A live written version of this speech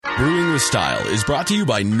Brewing with Style is brought to you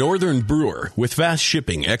by Northern Brewer, with fast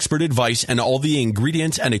shipping, expert advice, and all the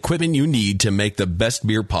ingredients and equipment you need to make the best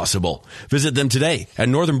beer possible. Visit them today at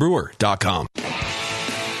northernbrewer.com.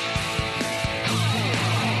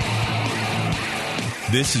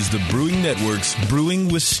 This is the Brewing Network's Brewing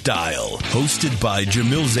with Style, hosted by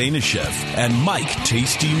Jamil Zainashev and Mike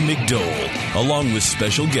Tasty McDowell, along with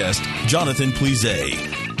special guest Jonathan Plise.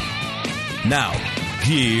 Now,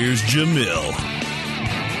 here's Jamil.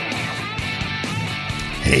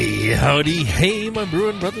 Hey, howdy. Hey, my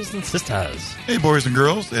brewing brothers and sisters. Hey, boys and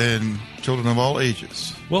girls, and children of all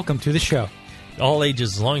ages. Welcome to the show. All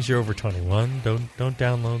ages, as long as you're over 21. Don't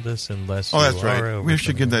download this unless you are that's right. over We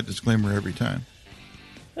should 21. give that disclaimer every time.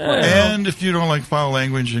 And if you don't like foul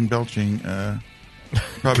language and belching,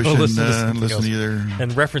 probably Go shouldn't listen listen either.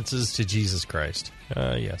 And references to Jesus Christ.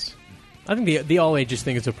 Yes. I think the all ages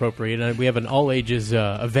thing is appropriate. We have an all ages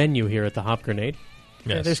a venue here at the Hop Grenade.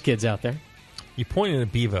 Yes. Yeah, there's kids out there. You pointed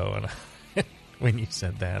at Bevo and when you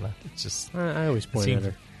said that. It's just I always point at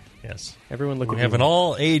her. Yes. Everyone look We at have me. an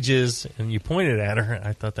all ages, and you pointed at her.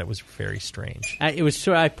 I thought that was very strange.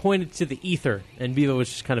 I pointed to the ether, and Bevo was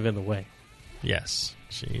just kind of in the way. Yes,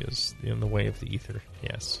 she is in the way of the ether.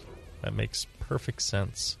 Yes, that makes perfect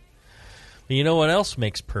sense. But you know what else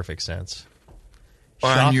makes perfect sense?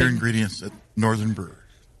 Find your Shopping. ingredients at Northern Brewer.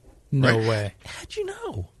 No Right. way. How'd you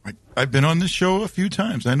know? I've been on this show a few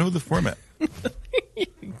times. I know the format.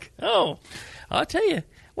 Oh, I'll tell you.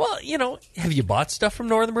 Well, have you bought stuff from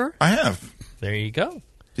Northern Brewer? I have. There you go.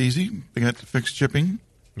 It's easy. They got fixed shipping,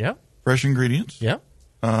 Yeah, fresh ingredients, yeah.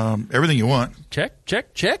 everything you want.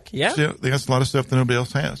 Check. Yeah. So they got a lot of stuff that nobody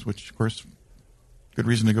else has, which, of course, good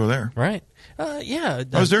reason to go there. Right. Yeah.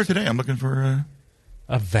 I was there today. I'm looking for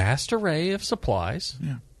A vast array of supplies.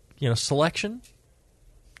 yeah. Selection.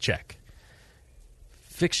 Check.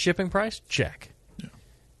 Fixed shipping price? Check. Yeah.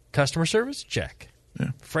 Customer service? Check.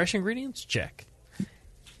 Yeah. Fresh ingredients? Check.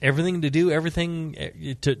 Everything to do, everything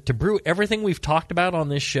to brew, everything we've talked about on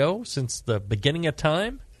this show since the beginning of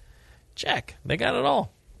time? Check. They got it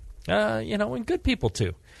all. And good people,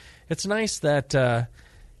 too. It's nice that, the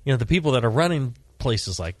people that are running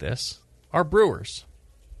places like this are brewers.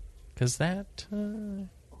 Because that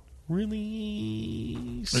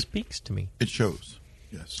really speaks to me. It shows.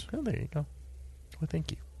 Yes. Oh, there you go. Well,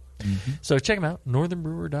 thank you. Mm-hmm. So check them out,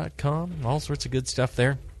 northernbrewer.com. All sorts of good stuff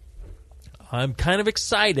there. I'm kind of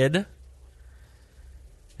excited,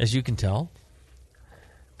 as you can tell,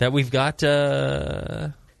 that we've got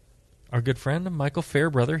our good friend Michael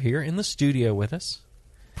Fairbrother here in the studio with us.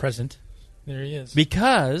 Present. There he is.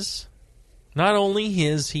 Because not only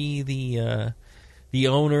is he the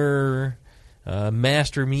owner,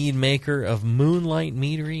 master mead maker of Moonlight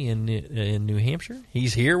Meadery in New Hampshire,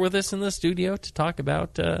 he's here with us in the studio to talk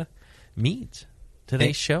about meads.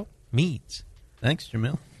 Today's show, meads. Thanks,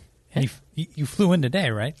 Jamil. You flew in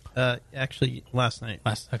today, right? Actually, last night.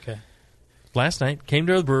 Okay. Last night, came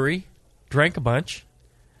to the brewery, drank a bunch,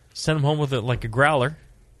 sent him home with a growler.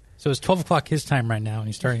 So it's 12 o'clock his time right now, and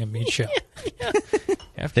he's starting a mead show.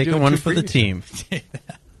 After Taking doing one two for the previous- team.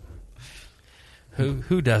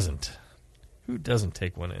 Who doesn't? Who doesn't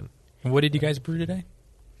take one in? And what did you guys brew today?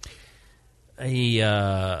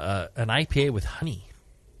 An IPA with honey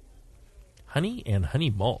and honey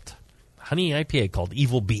malt. Honey IPA called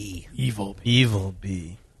Evil Bee. Evil. Evil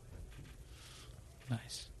Bee.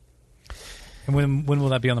 Nice. And when will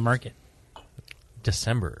that be on the market?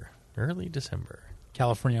 Early December.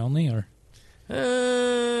 California only, or?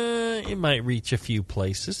 It might reach a few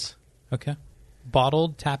places. Okay.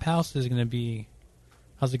 Bottled tap house is going to be.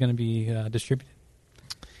 How's it going to be distributed?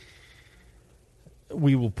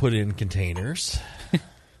 We will put in containers,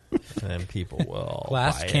 and people will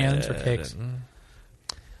Glass, buy cans, it or kegs?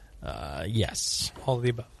 Yes. All of the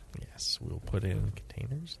above. Yes, we'll put it in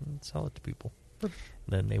containers and sell it to people.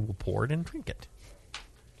 Then they will pour it and drink it.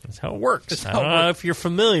 That's how it works. I don't know if you're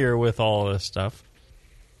familiar with all this stuff.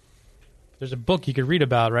 There's a book you could read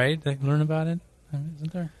about, right? Learn about it,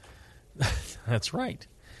 isn't there? That's right.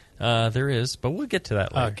 There is, but we'll get to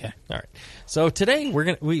that later. Okay. All right. So today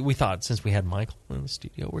we thought, since we had Michael in the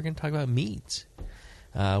studio, we're going to talk about meads.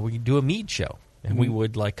 We could do a mead show, and we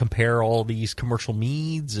would compare all these commercial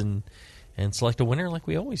meads and select a winner like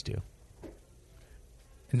we always do.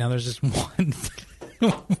 And now there's just one.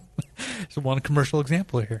 There's one commercial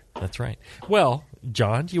example here. That's right. Well,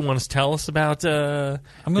 John, do you want to tell us about the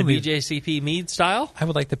BJCP mead style? I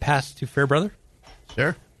would like to pass to Fairbrother.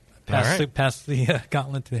 Sure. Pass the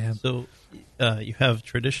gauntlet to him. So you have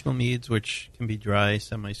traditional meads, which can be dry,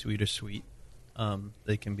 semi-sweet, or sweet.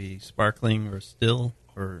 They can be sparkling or still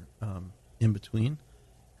or in between.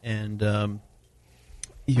 And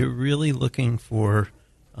you're really looking for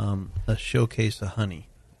a showcase of honey.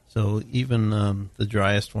 So even the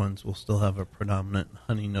driest ones will still have a predominant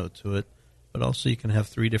honey note to it, but also you can have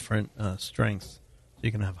 3 different strengths. So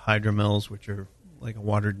you can have hydromels, which are like a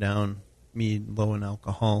watered-down mead, low in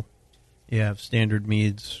alcohol. You have standard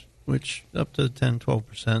meads, which up to 10,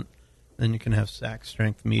 12%. Then you can have sack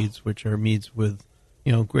strength meads, which are meads with,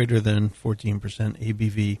 greater than 14%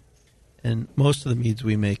 ABV. And most of the meads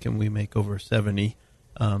we make, and we make over 70,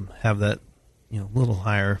 have that, little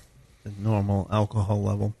higher than normal alcohol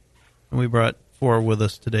level. And we brought 4 with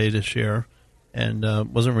us today to share, and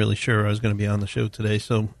wasn't really sure I was going to be on the show today,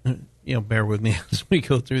 so bear with me as we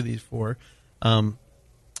go through these 4.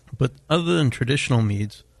 But other than traditional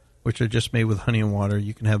meads, which are just made with honey and water,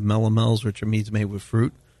 you can have melomels, which are meads made with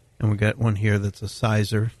fruit, and we got one here that's a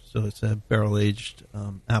sizer, so it's a barrel-aged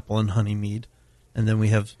apple and honey mead. And then we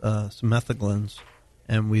have some methaglens,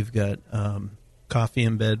 and we've got coffee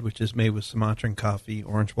in bed, which is made with Sumatran coffee,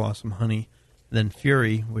 orange blossom honey. Then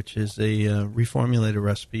Fury, which is a reformulated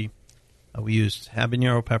recipe. We used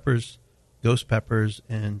habanero peppers, ghost peppers,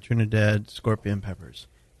 and Trinidad scorpion peppers.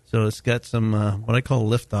 So it's got some what I call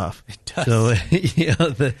liftoff. It does. So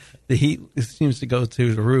the heat seems to go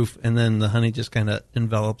to the roof, and then the honey just kind of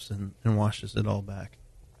envelops and washes it all back.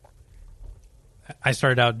 I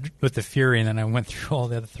started out with the Fury, and then I went through all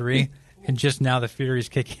the other 3, and just now the Fury's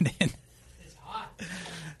kicking in. It's hot.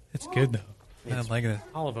 It's good, though. I like it.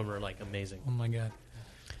 All of them are like amazing. Oh, my God.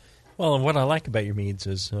 Well, and what I like about your meads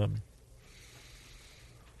is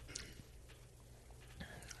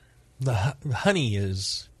the honey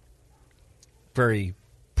is very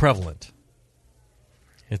prevalent.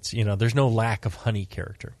 It's there's no lack of honey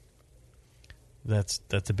character. That's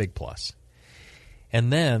a big plus.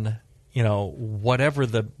 And then whatever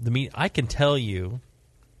the meat, I can tell you,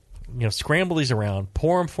 scramble these around,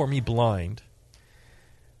 pour them for me blind.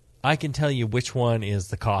 I can tell you which one is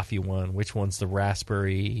the coffee one, which one's the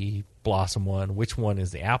raspberry blossom one, which one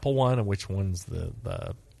is the apple one, and which one's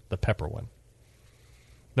the pepper one.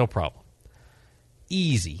 No problem.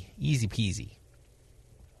 Easy peasy.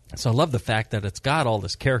 So I love the fact that it's got all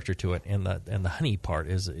this character to it, and the honey part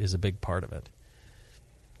is a big part of it.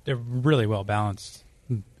 They're really well balanced,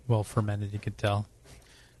 well fermented. You could tell.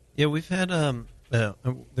 Yeah, we've had the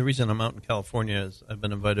reason I'm out in California is I've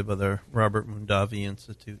been invited by the Robert Mondavi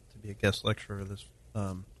Institute to be a guest lecturer this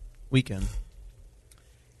weekend,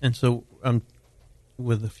 and so I'm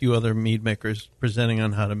with a few other mead makers presenting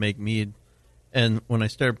on how to make mead. And when I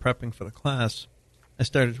started prepping for the class, I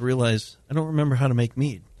started to realize I don't remember how to make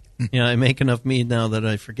mead. I make enough mead now that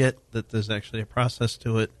I forget that there's actually a process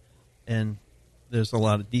to it, and there's a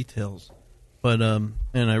lot of details. But and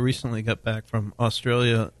I recently got back from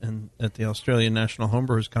Australia and at the Australian National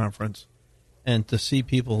Homebrewers Conference, and to see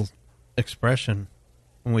people's expression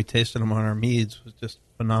when we tasted them on our meads was just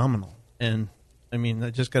phenomenal. And I mean,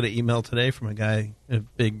 I just got an email today from a guy, a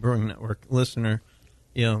big Brewing Network listener,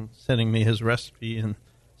 sending me his recipe and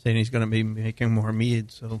saying he's going to be making more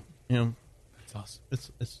mead. So That's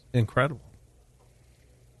awesome. It's incredible.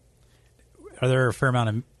 Are there a fair amount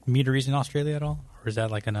of meaderies in Australia at all, or is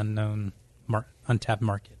that like an unknown, untapped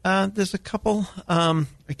market? There's a couple. I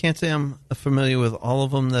can't say I'm familiar with all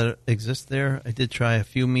of them that exist there. I did try a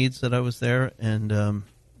few meads that I was there, and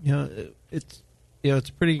it's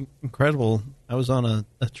pretty incredible. I was on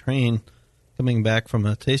a train coming back from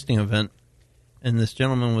a tasting event, and this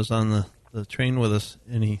gentleman was on the train with us,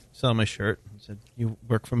 and he saw my shirt and said, "You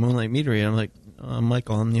work for Moonlight Meadery?" And I'm like, "I'm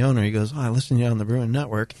Michael. I'm the owner." He goes, "Oh, I listen to you on the Brewing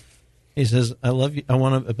Network." He says, "I love you.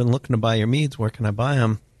 I've been looking to buy your meads. Where can I buy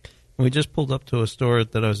them?" And we just pulled up to a store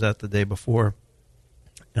that I was at the day before,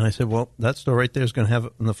 and I said, "Well, that store right there is going to have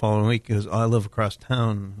it in the following week." He goes, "Oh, I live across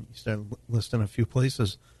town." He started listing a few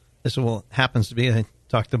places. I said, "Well, it happens to be I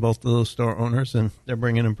talked to both of those store owners, and they're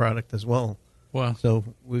bringing in product as well." Wow. So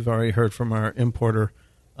we've already heard from our importer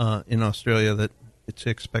in Australia that to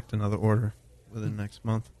expect another order within next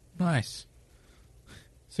month. Nice.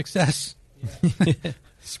 Success.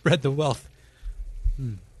 Spread the wealth.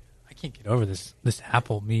 I can't get over this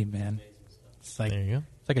apple mead, man. It's like, There you go.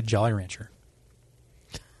 It's like a Jolly Rancher.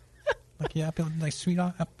 like sweet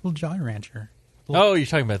apple Jolly Rancher. Oh, you're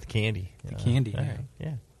talking about the candy. The candy, all yeah. right,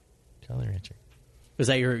 yeah. Jolly Rancher. Was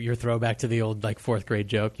that your throwback to the old 4th grade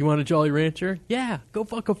joke? You want a Jolly Rancher? Yeah, go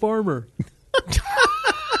fuck a farmer.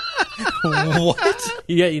 What?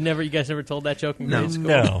 You guys never told that joke in grade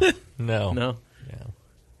school? No. No.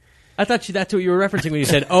 I thought that's what you were referencing when you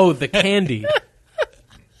said, "Oh, the candy."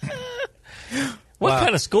 What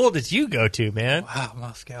kind of school did you go to, man? Wow,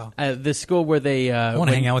 Moscow. The school where they... I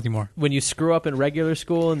want to hang out with you more. When you screw up in regular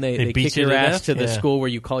school and they beat kick you your to ass death? to the Yeah. school where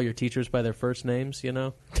you call your teachers by their first names,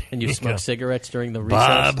 and you smoke cigarettes during the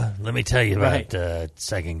recess. Bob, let me tell you about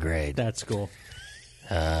second grade. That school.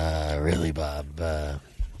 Really, Bob,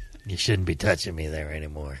 you shouldn't be touching me there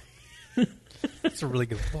anymore. That's a really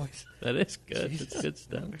good voice. That is good. That's good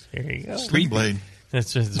stuff. There you go. Sling blade.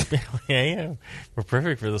 That's just, yeah. We're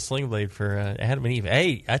perfect for the sling blade for Adam and Eve.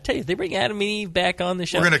 Hey, I tell you, if they bring Adam and Eve back on the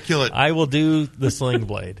show, We're going to kill it. I will do the sling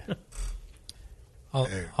blade.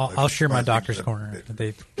 I'll share my doctor's corner.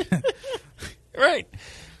 Right.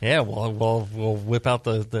 Yeah, we'll whip out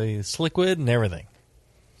the sliquid and everything.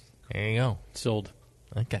 There you go. Sold.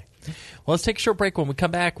 Okay. Well, let's take a short break. When we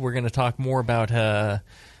come back, we're going to talk more about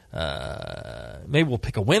maybe we'll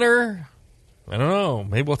pick a winner. I don't know.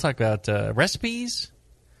 Maybe we'll talk about recipes.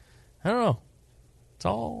 I don't know. It's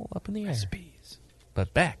all up in the air. Recipes.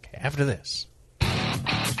 But back after this.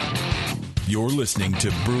 You're listening to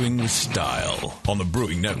Brewing with Style on the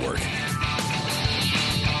Brewing Network.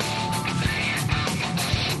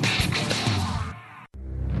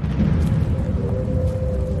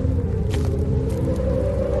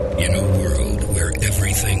 In a world where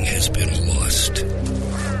everything has been lost,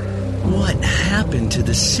 What happened to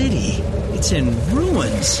the city? It's in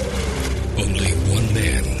ruins. only one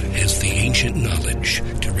man has the ancient knowledge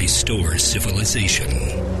to restore civilization.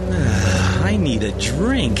 I need a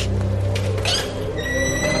drink.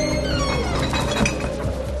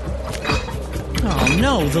 Oh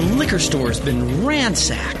no, the liquor store's been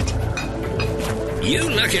ransacked. You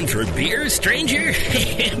looking for beer, stranger?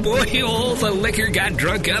 Boy, all the liquor got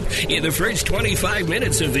drunk up in the first 25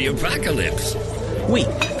 minutes of the apocalypse. Wait,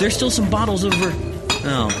 there's still some bottles over...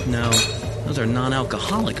 Oh, no. Those are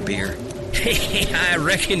non-alcoholic beer. I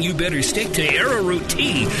reckon you better stick to arrowroot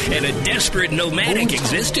tea and a desperate nomadic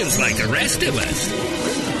existence like the rest of us.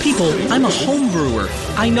 People, I'm a home brewer.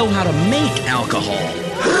 I know how to make alcohol.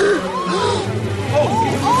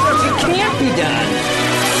 It can't be done.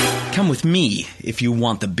 Come with me if you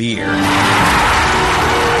want the beer. Okay, I'm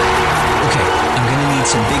gonna need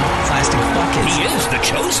some big plastic buckets. He is the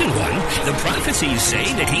chosen one. The prophecies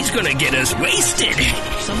say that he's gonna get us wasted.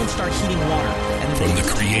 Someone start heating water. And From the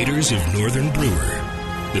creators of Northern Brewer,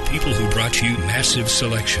 the people who brought you massive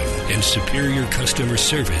selection and superior customer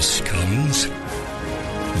service, comes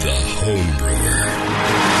the Home Brewer.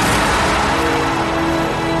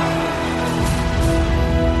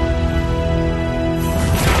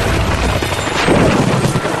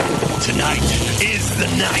 Tonight is the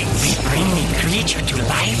night. We bring the creature to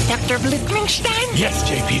life, Dr. Blitzmingstein? Yes,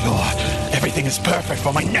 J.P. Gore. Everything is perfect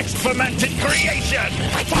for my next fermented creation.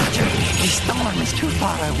 But Doctor, the storm is too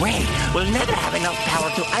far away. We'll never have enough power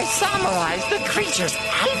to isomerize the creature's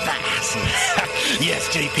alpha acids. Yes,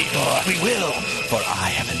 J.P. Gore, we will. For I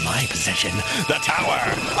have in my possession the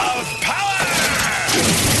Tower of Power.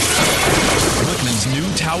 Blickman's new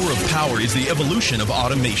Tower of Power is the evolution of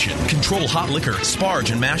automation. Control hot liquor,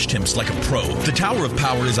 sparge, and mash temps like a pro. The Tower of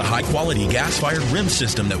Power is a high-quality gas-fired rim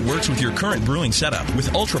system that works with your current brewing setup.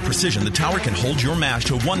 With ultra-precision, the tower can hold your mash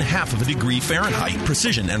to 1/2 degree Fahrenheit.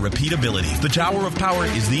 Precision and repeatability. The Tower of Power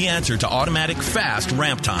is the answer to automatic, fast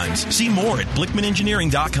ramp times. See more at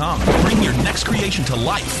BlickmanEngineering.com. Bring your next creation to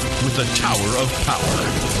life with the Tower of Power.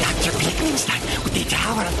 Dr. Blitzmingstein, with the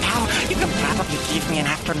Tower of Power, you can probably give me an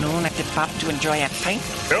afternoon at the pub to enjoy a pint.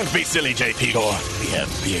 Don't be silly, J.P. Gore. We have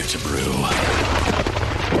beer to brew.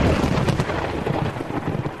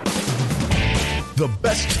 The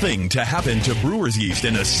best thing to happen to brewer's yeast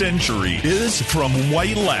in a century is from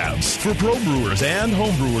White Labs. For pro brewers and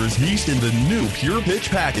home brewers, yeast in the new Pure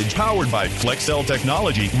Pitch package powered by FlexCell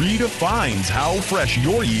technology redefines how fresh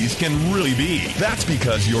your yeast can really be. That's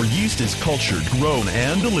because your yeast is cultured, grown,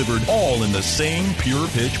 and delivered all in the same Pure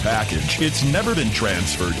Pitch package. It's never been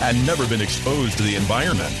transferred and never been exposed to the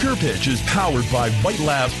environment. Pure Pitch is powered by White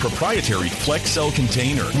Labs' proprietary FlexCell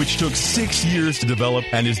container, which took 6 years to develop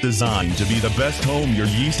and is designed to be the best home your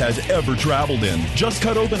yeast has ever traveled in. Just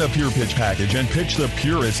cut open a Pure Pitch package and pitch the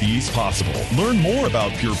purest yeast possible. Learn more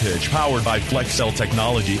about Pure Pitch powered by FlexCell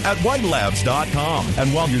technology at whitelabs.com.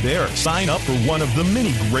 And while you're there, sign up for one of the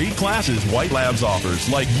many great classes White Labs offers,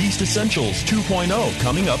 like Yeast Essentials 2.0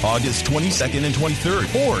 coming up August 22nd and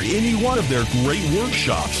 23rd, or any one of their great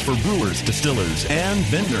workshops for brewers, distillers, and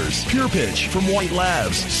vendors. Pure Pitch from White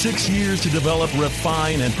Labs. 6 years to develop,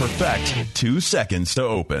 refine, and perfect. 2 seconds to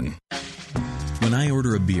open. When I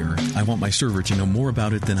order a beer, I want my server to know more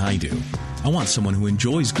about it than I do. I want someone who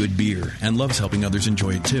enjoys good beer and loves helping others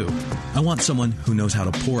enjoy it too. I want someone who knows how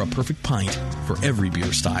to pour a perfect pint for every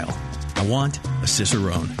beer style. I want a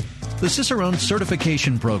Cicerone. The Cicerone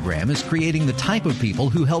Certification Program is creating the type of people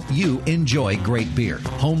who help you enjoy great beer.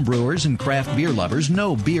 Home brewers and craft beer lovers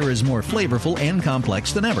know beer is more flavorful and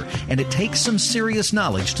complex than ever, and it takes some serious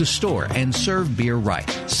knowledge to store and serve beer right.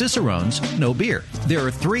 Cicerones know beer. There are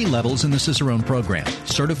 3 levels in the Cicerone program: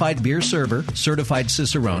 Certified Beer Server, Certified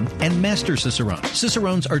Cicerone, and Master Cicerone.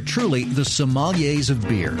 Cicerones are truly the sommeliers of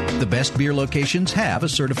beer. The best beer locations have a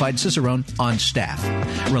certified Cicerone on staff.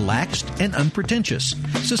 Relaxed and unpretentious.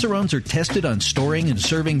 Cicerones are tested on storing and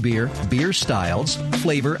serving beer, beer styles,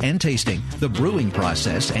 flavor and tasting, the brewing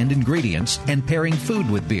process and ingredients, and pairing food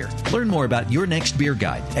with beer. Learn more about your next beer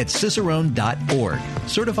guide at cicerone.org.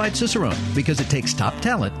 Certified Cicerone, because it takes top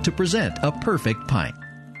talent to present a perfect pint.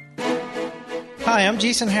 Hi, I'm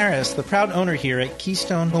Jason Harris, the proud owner here at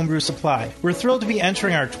Keystone Homebrew Supply. We're thrilled to be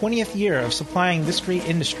entering our 20th year of supplying this great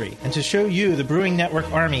industry. And to show you, the Brewing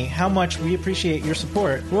Network Army, how much we appreciate your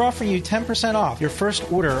support, we're offering you 10% off your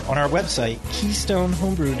first order on our website,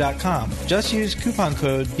 KeystoneHomebrew.com. Just use coupon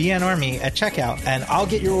code BNARMY at checkout, and I'll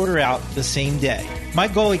get your order out the same day. My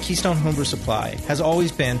goal at Keystone Homebrew Supply has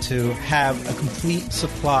always been to have a complete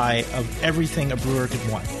supply of everything a brewer could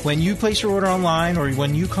want. When you place your order online or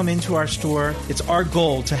when you come into our store, it's our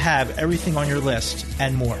goal to have everything on your list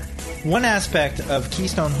and more. One aspect of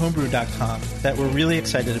KeystoneHomebrew.com that we're really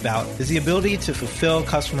excited about is the ability to fulfill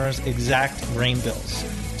customers' exact grain bills.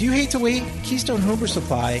 Do you hate to wait? Keystone Homebrew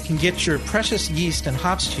Supply can get your precious yeast and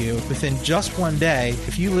hops to you within just 1 day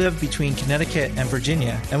if you live between Connecticut and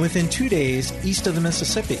Virginia, and within 2 days east of the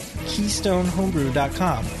Mississippi.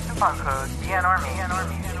 KeystoneHomebrew.com. Coupon code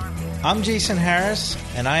BNARMY. I'm Jason Harris,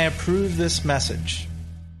 and I approve this message.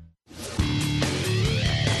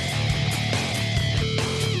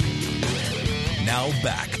 Now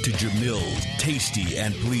back to Jamil, Tasty,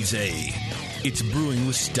 and Please. It's Brewing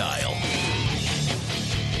with Style.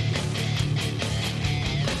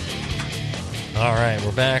 All right,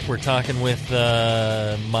 we're back. We're talking with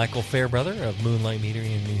Michael Fairbrother of Moonlight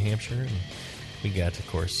Meadery in New Hampshire. And we got, of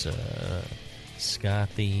course, Scott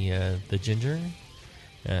the ginger.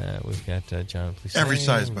 We've got Jon, please. Average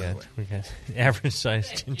size, by the way. We got average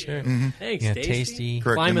size ginger. Mm-hmm. Thanks, Tasty.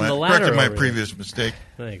 Climbing the ladder. Corrected my previous mistake.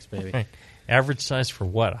 Thanks, baby. Right. Average size for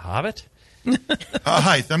what? A hobbit?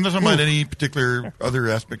 Height. I'm not talking about any particular other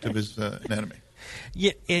aspect of his anatomy.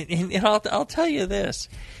 Yeah, and I'll tell you this.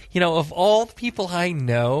 You know, of all the people I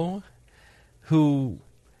know who,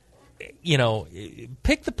 you know,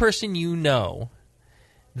 pick the person you know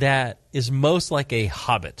that is most like a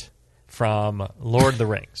hobbit from Lord of the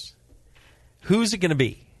Rings. Who's it going to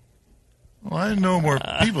be? Well, I know more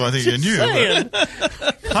people, I think, than you.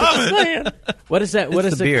 Hobbit. What is that? What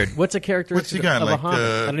is the beard? What's a characteristic What's he got, of like, a hobbit?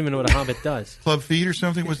 I don't even know what a hobbit does. Club feet or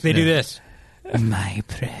something? They do this. My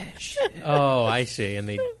precious. Oh, I see. And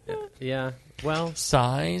they, yeah. Well,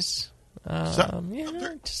 size.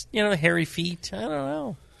 Just hairy feet. I don't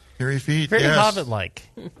know. Hairy feet. Very yes. hobbit-like.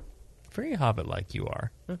 Very hobbit-like you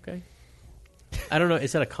are. Okay. I don't know.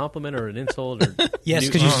 Is that a compliment or an insult? Or yes,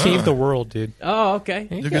 because you saved the world, dude. Oh, okay.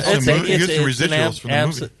 You get some residuals from the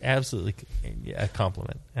movie. Absolutely, a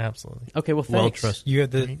compliment. Absolutely. Okay. Well, thanks. Well trust. You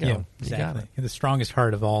have the you got exactly. it. You have the strongest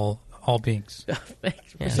heart of all beings.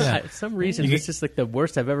 Thanks. Yeah. For some reason, it's just like the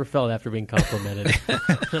worst I've ever felt after being complimented. I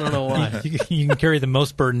don't know why. You can carry the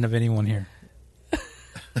most burden of anyone here,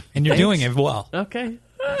 and you're doing it well. Okay.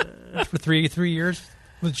 For three years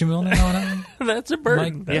with Jamil now. That's a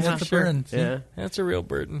burden. That's a burden. Yeah. That's a real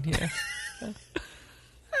burden. Yeah.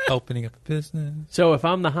 Opening up a business. So if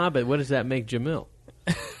I'm the Hobbit, what does that make Jamil?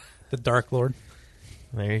 The Dark Lord.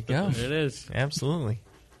 There you go. It is. Absolutely.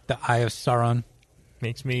 The Eye of Sauron.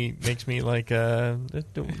 Makes me like one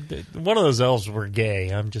of those elves were gay.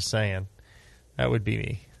 I'm just saying. That would be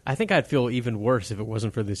me. I think I'd feel even worse if it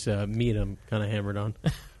wasn't for this meat I'm kind of hammered on.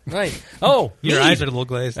 Right. Oh, your mead. eyes are a little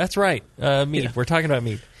glazed. That's right. Mead. Yeah. We're talking about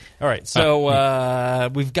mead. All right. So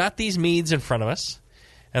we've got these meads in front of us,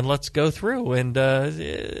 and let's go through.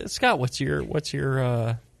 And Scott, what's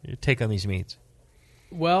your take on these meads?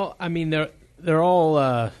 Well, I mean they're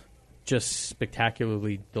all just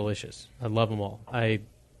spectacularly delicious. I love them all. I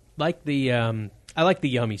like the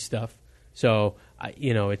yummy stuff. So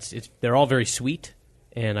they're all very sweet,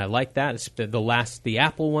 and I like that. It's the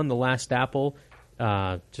apple one, the last apple.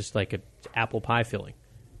 Just like an apple pie filling.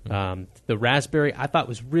 The raspberry I thought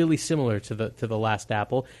was really similar to the last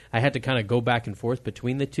apple. I had to kind of go back and forth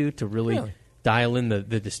between the two to really dial in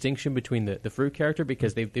the distinction between the fruit character,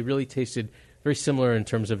 because they really tasted very similar in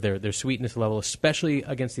terms of their sweetness level, especially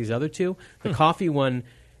against these other two. The coffee one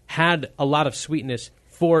had a lot of sweetness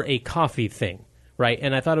for a coffee thing, right?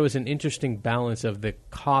 And I thought it was an interesting balance of the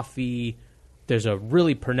coffee. There's a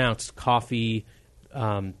really pronounced coffee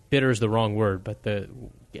bitter is the wrong word, but the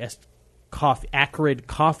acrid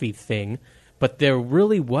coffee thing. But there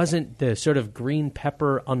really wasn't the sort of green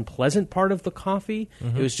pepper unpleasant part of the coffee.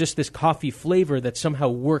 Mm-hmm. It was just this coffee flavor that somehow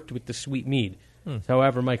worked with the sweet mead. So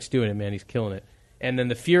however Mike's doing it, man, he's killing it. And then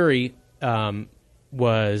the Fury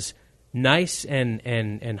was nice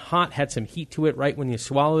and hot, had some heat to it right when you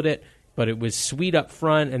swallowed it, but it was sweet up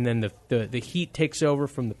front, and then the heat takes over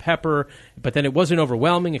from the pepper. But then it wasn't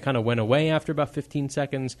overwhelming. It kind of went away after about 15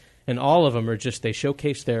 seconds. And all of them are just, they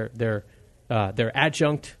showcase their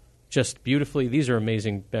adjunct just beautifully. These are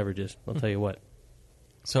amazing beverages, I'll tell you what.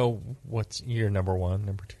 So what's your number one,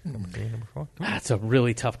 number two, number three, number four? That's a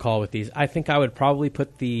really tough call with these. I think I would probably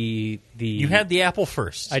put the You had the apple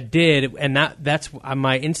first. I did, and that's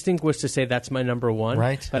my instinct was to say that's my number one.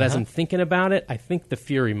 Right. But as I'm thinking about it, I think the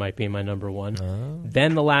Fury might be my number one.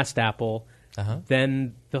 Then the last apple.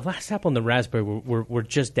 Then the last apple and the raspberry were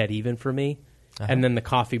just dead even for me. And then the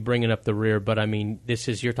coffee bringing up the rear. But I mean,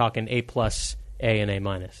 you're talking A+, A, and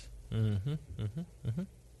A-.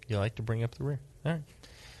 You like to bring up the rear. All right.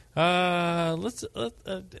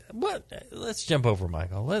 Let's jump over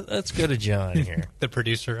Michael. Let's go to John here, the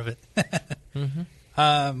producer of it.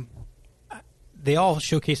 They all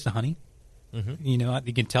showcase the honey. You know,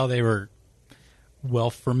 you can tell they were well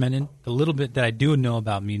fermented. The little bit that I do know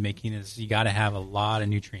about mead making is you got to have a lot of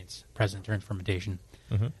nutrients present during fermentation.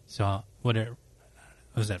 So whatever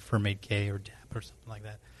was that, Fermate K or DAP or something like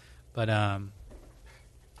that. But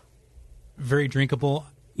very drinkable.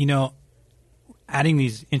 You know, adding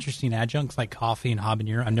these interesting adjuncts like coffee and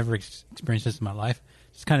habanero, I've never experienced this in my life.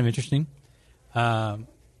 It's kind of interesting. I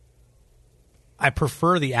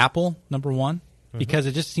prefer the apple, number one, because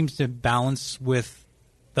it just seems to balance with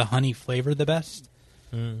the honey flavor the best.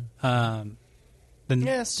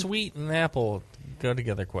 Sweet and apple go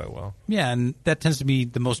together quite well. Yeah, and that tends to be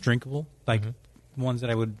the most drinkable, like ones that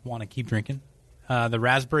I would want to keep drinking. The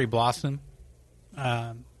raspberry blossom,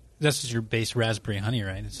 this is your base raspberry honey,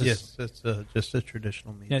 right? It's just, yes, that's just a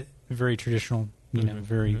traditional mead. Yeah, very traditional,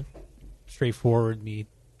 very straightforward mead.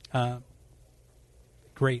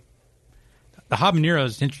 Great. The habanero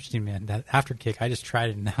is interesting, man. That after kick, I just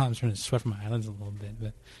tried it, and now I'm starting to sweat from my eyelids a little bit.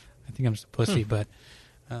 But I think I'm just a pussy. But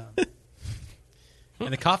and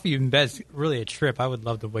the coffee in bed is really a trip. I would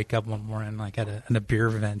love to wake up one morning like at a beer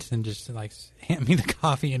event and just like hand me the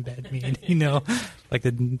coffee in bed, you know, like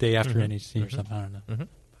the day after NHC or something. I don't know.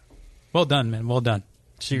 Well done, man. Well done.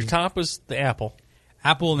 So your top was the apple,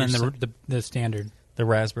 and then the standard, the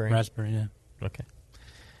raspberry. Yeah. Okay.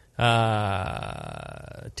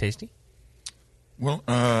 Tasty. Well,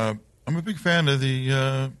 I'm a big fan of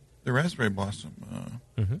the raspberry blossom.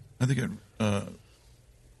 I think it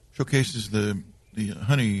showcases the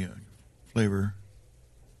honey flavor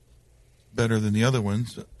better than the other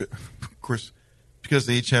ones. Of course, because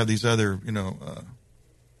they each have these other,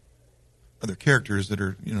 other characters that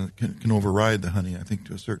are, can override the honey, I think,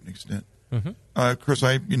 to a certain extent. Of course,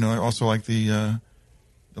 I also like the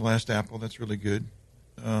last apple. That's really good.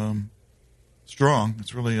 Strong.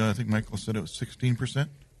 It's really, I think Michael said it was 16%.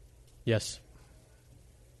 Yes.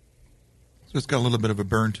 So it's got a little bit of a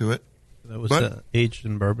burn to it. That was aged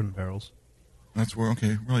in bourbon barrels. That's where,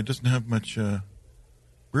 really doesn't have much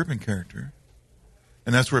bourbon character.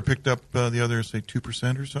 And that's where it picked up the other, say,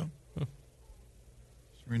 2% or so.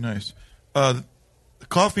 It's very nice. The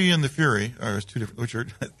coffee and the Fury are two different, which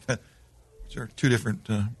are two different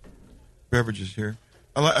beverages here.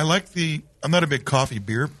 I like I'm not a big coffee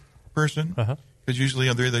beer person, because usually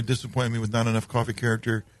they disappoint me with not enough coffee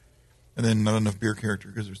character and then not enough beer character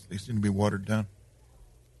because they seem to be watered down.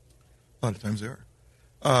 A lot of times they are.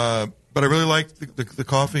 But I really like the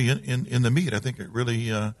coffee in the mead. I think it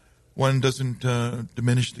really, one doesn't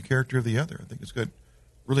diminish the character of the other. I think it's got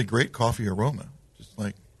really great coffee aroma. Just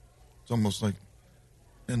like, it's almost like,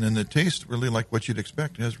 and then the taste really like what you'd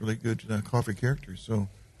expect. It has really good coffee character. So,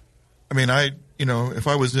 I mean, if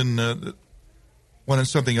I was in wanting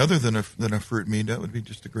something other than a fruit mead, that would be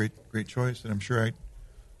just a great choice. And I'm sure I'd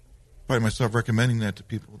find myself recommending that to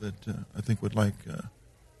people that I think would like,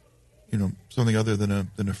 something other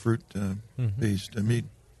than a fruit based mead.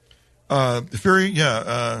 The Fury,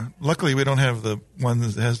 luckily we don't have the one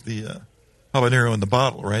that has the habanero in the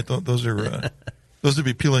bottle, right? Those are those would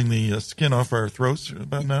be peeling the skin off our throats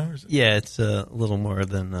about now. Or is it? Yeah, it's a little more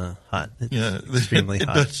than hot. It's extremely hot.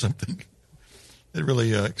 It does something. It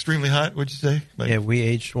really extremely hot. Would you say? Yeah, we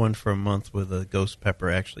aged one for a month with a ghost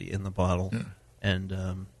pepper actually in the bottle,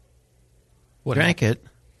 and drank it,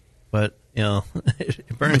 but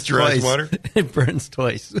it burns twice. Water? It burns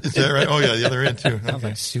twice. Is that right? Oh yeah, the other end too. Sounds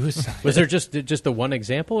like suicide. Was there just the one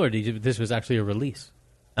example, or this was actually a release?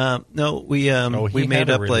 No, we he made had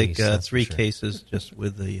a up release, like that's for 3 sure. cases just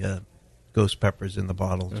with the ghost peppers in the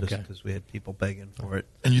bottle, just Okay. because we had people begging for it.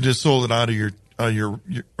 And you just sold it out of your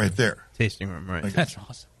right there. Tasting room, right? That's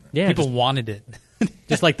awesome. Yeah, People just- wanted it.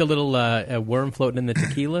 Just like the little worm floating in the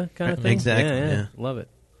tequila kind of thing. Exactly, yeah. Love it.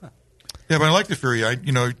 Yeah, but I like the Fury.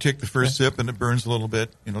 You take the first sip and it burns a little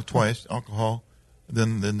bit, twice, alcohol,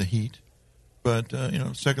 then the heat. But,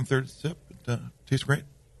 second, third sip, it tastes great.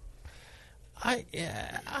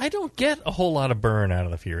 I don't get a whole lot of burn out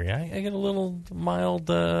of the Fury. I get a little mild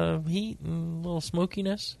heat and a little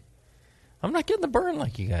smokiness. I'm not getting the burn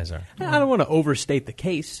like you guys are. I don't want to overstate the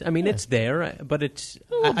case. I mean, it's there, but it's.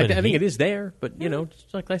 I bit of think heat. it is there, but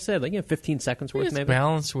just like I said, 15 seconds worth It's maybe.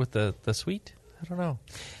 balanced with the sweet. I don't know.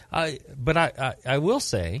 But I will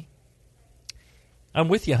say, I'm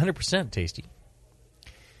with you 100%, Tasty.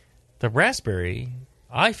 The raspberry,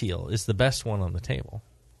 I feel, is the best one on the table.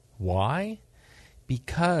 Why?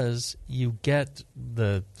 Because you get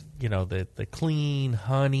the clean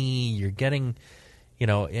honey. You're getting,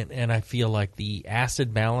 and I feel like the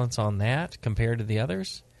acid balance on that compared to the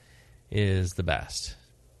others is the best.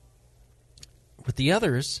 With the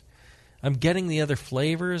others, I'm getting the other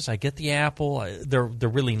flavors. I get the apple. They're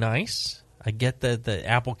really nice. I get the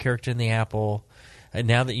apple character in the apple. And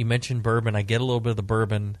now that you mentioned bourbon, I get a little bit of the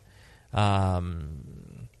bourbon.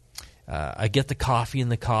 I get the coffee in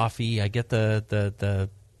the coffee. I get the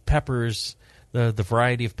peppers, the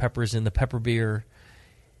variety of peppers in the pepper beer.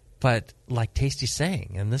 But like Tasty's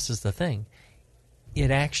saying, and this is the thing,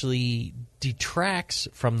 it actually detracts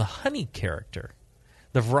from the honey character,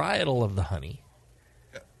 the varietal of the honey,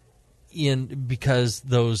 because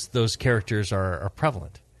those characters are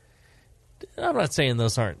prevalent. I'm not saying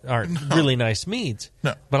those aren't really nice meads,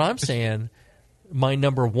 but I'm saying my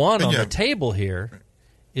number one on the table here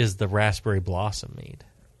is the raspberry blossom mead,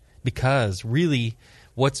 because really,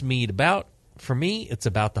 what's mead about? For me, it's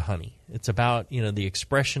about the honey. It's about the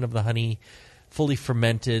expression of the honey, fully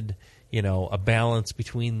fermented. A balance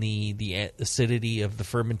between the acidity of the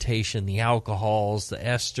fermentation, the alcohols, the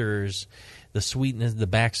esters, the sweetness, the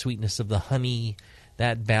back sweetness of the honey.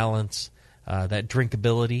 That balance, that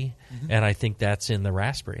drinkability, and I think that's in the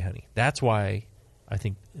raspberry honey. That's why I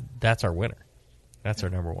think that's our winner. That's our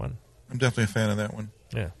number one. I'm definitely a fan of that one.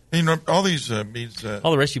 Yeah. And, all these meads.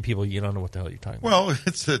 All the rest of you people, you don't know what the hell you're talking about. Well,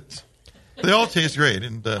 they all taste great,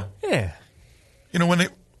 and yeah. When they,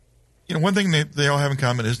 one thing they all have in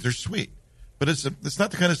common is they're sweet, but it's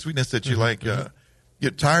not the kind of sweetness that you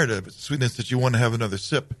get tired of. It's the sweetness that you want to have another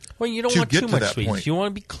sip. Well, you don't to want get too to much that sweetness. point. You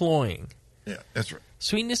want to be cloying. Yeah, that's right.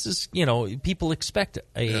 Sweetness is, people expect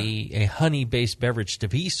a honey-based beverage to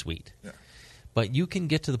be sweet. Yeah. But you can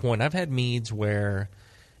get to the point. I've had meads where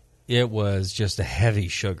it was just a heavy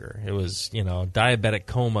sugar. It was, diabetic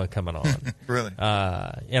coma coming on. Really?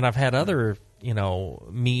 And I've had other,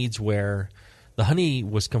 meads where the honey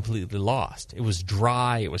was completely lost. It was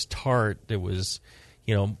dry. It was tart. It was,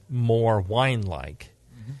 more wine-like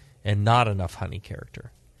and not enough honey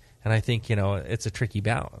character. And I think, it's a tricky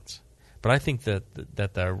balance. But I think that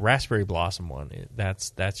the raspberry blossom one,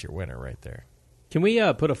 that's your winner right there. Can we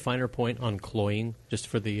put a finer point on cloying, just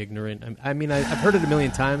for the ignorant? I mean, I've heard it a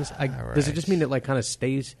million times. Does it just mean it kind of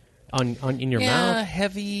stays on in your mouth? Yeah,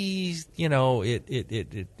 heavy.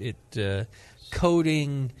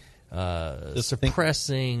 Coating,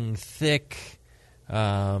 suppressing, thick.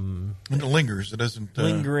 And it lingers. It doesn't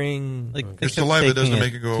lingering. Your saliva doesn't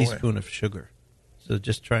make it go away. Teaspoon of sugar. So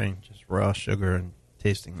just trying just raw sugar and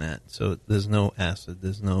tasting that. So there's no acid.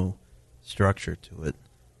 There's no structure to it.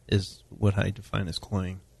 Is what I define as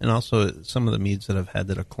cloying. And also, some of the meads that I've had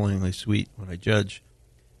that are cloyingly sweet, when I judge,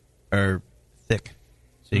 are thick.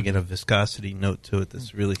 So you get a viscosity note to it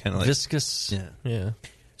that's really kind of like viscous. Yeah.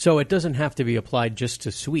 So it doesn't have to be applied just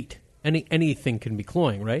to sweet. Anything can be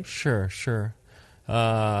cloying, right? Sure.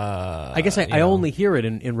 I guess I only hear it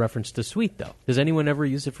in reference to sweet, though. Does anyone ever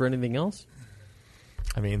use it for anything else?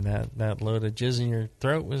 I mean, that load of jizz in your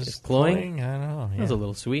throat was cloying. I don't know. Yeah. That was a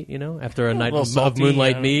little sweet, after a night little of salty,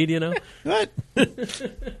 Moonlight Mead, What?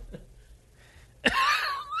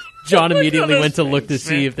 John immediately went to look to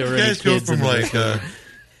see if there were You any guys go kids from in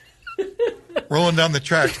rolling down the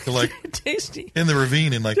tracks to Tasty in the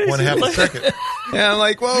ravine in 1/2 a second. Yeah, I'm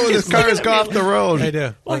like, whoa, this car has gone off the road. I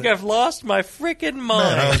do. Like I've lost my freaking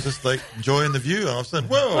mind. Man, I was just enjoying the view, and all of a sudden,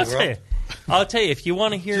 whoa! I'll tell you, if you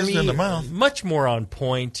want to hear Just in the mouth. me much more on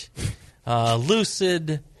point,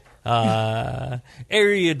 lucid,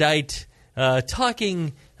 erudite,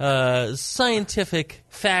 talking scientific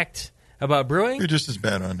fact about brewing, You're just as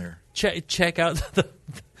bad on there. check out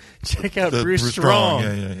Check out The Brew Brew Strong.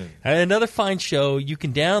 Strong. Yeah. Another fine show you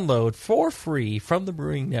can download for free from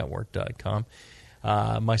thebrewingnetwork.com.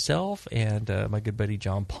 Myself and my good buddy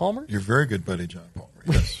John Palmer. Your very good buddy John Palmer.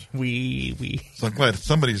 Yes. we. So I'm glad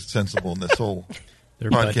somebody's sensible in this whole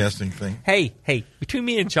podcasting thing. Hey, between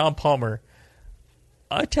me and John Palmer,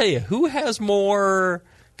 I tell you, who has more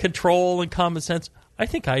control and common sense? I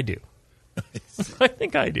think I do. I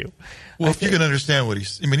think I do. Well, if you can understand what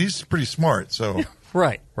he's pretty smart, so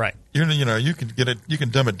right. You can get it. You can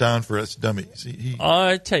dumb it down for us dummies.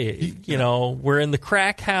 I tell you, we're in the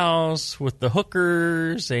crack house with the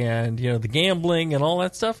hookers and the gambling and all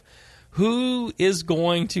that stuff. Who is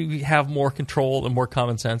going to have more control and more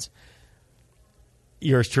common sense?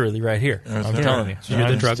 Yours truly, right here. I'm telling you,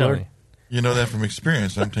 you're the drug lord. You know that from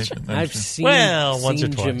experience. I've seen once or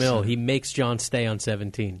twice. Jamil. He makes John stay on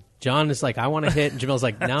 17. John is like, I want to hit, and Jamil's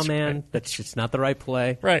like, no, man, that's just not the right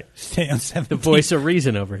play. Right. Stay on 17. The voice of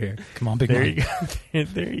reason over here. Come on, big man.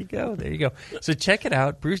 There you go. So check it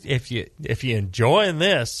out, Bruce. If you enjoying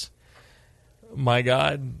this, my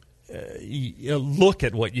God, look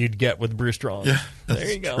at what you'd get with Brew Strong. Yeah,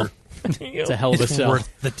 there you go. It's a hell of a sell.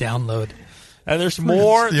 Worth the download. And there's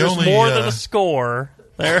more. There's more than a score.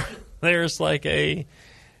 There's like a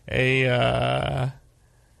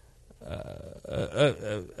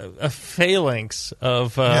phalanx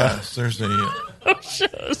of yes, there's of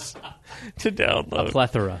shows to download. A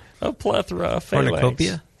plethora. A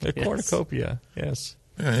cornucopia. A cornucopia. Yes.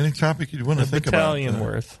 Yeah, any topic you'd want to think battalion about.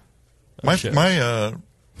 worth. My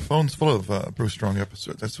phone's full of Brew Strong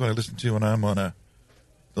episodes. That's what I listen to when I'm on a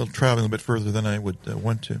little traveling a bit further than I would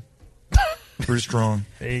want to. Brew Strong.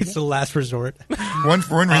 It's the last resort. One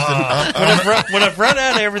reason. When I've run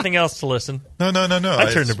out of everything else to listen. No.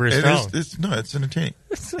 I turn to Brew Strong. It's entertaining.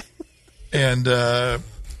 And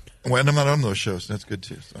when I'm not on those shows, that's good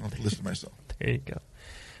too. So I don't have to listen to myself. There you go.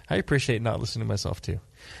 I appreciate not listening to myself too.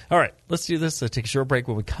 All right, let's do this. Let's take a short break.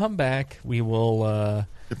 When we come back, we will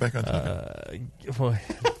get back on topic.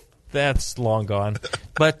 That's long gone.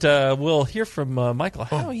 But we'll hear from Michael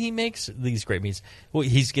how he makes these great meads. Well,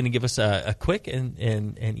 he's going to give us a quick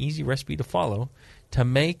and easy recipe to follow to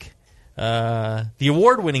make the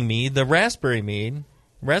award-winning mead, the raspberry mead,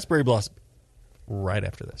 raspberry blossom, right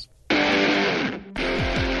after this.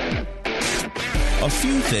 A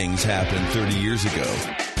few things happened 30 years ago.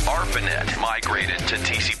 ARPANET migrated to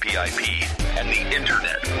TCP/IP, and the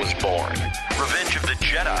Internet was born. Revenge of the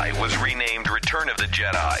Jedi was renamed Return of the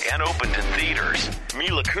Jedi and opened in theaters.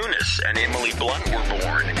 Mila Kunis and Emily Blunt were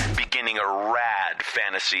born, beginning a rad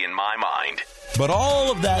fantasy in my mind. But all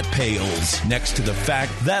of that pales next to the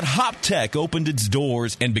fact that HopTech opened its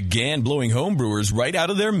doors and began blowing homebrewers right out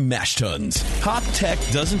of their mash tuns.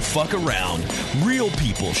 HopTech doesn't fuck around. Real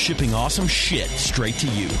people shipping awesome shit straight to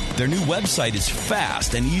you. Their new website is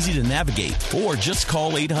fast and easy to navigate. Or just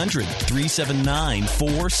call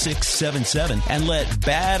 800-379-4677 and let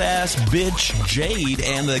badass bitch Jade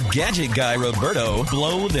and the gadget guy Roberto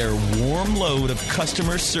blow their warm load of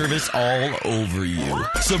customer service all over you.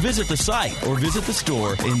 So visit the site or visit the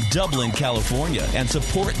store in Dublin, California, and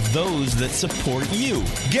support those that support you.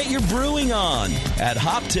 Get your brewing on at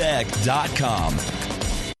hoptech.com.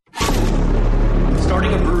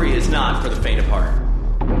 Starting a brewery is not for the faint of heart.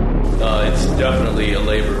 It's definitely a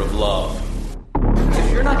labor of love.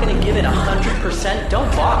 If you're not going to give it 100%,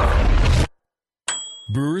 don't bother.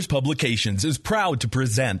 Brewers Publications is proud to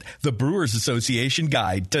present the Brewers Association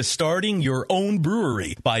Guide to Starting Your Own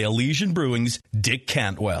Brewery by Elysian Brewing's Dick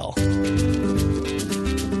Cantwell.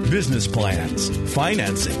 Business plans,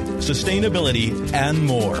 financing, sustainability, and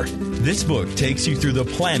more. This book takes you through the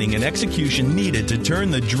planning and execution needed to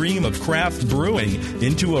turn the dream of craft brewing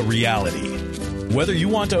into a reality. Whether you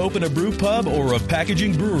want to open a brew pub or a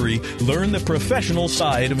packaging brewery, learn the professional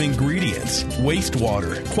side of ingredients,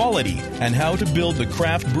 wastewater, quality, and how to build the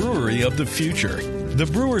craft brewery of the future. The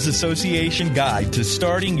Brewers Association Guide to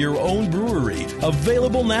Starting Your Own Brewery,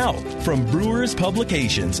 available now from Brewers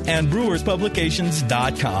Publications and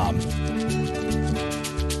brewerspublications.com.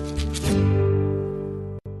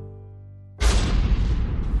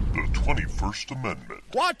 The 21st Amendment.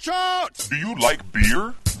 Watch out! Do you like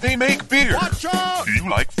beer? They make beer. Watch out! Do you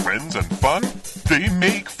like friends and fun? They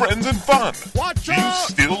make friends and fun. Watch out!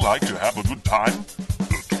 Do you still like to have a good time?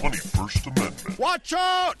 The 21st Amendment. Watch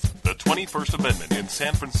out! The 21st Amendment in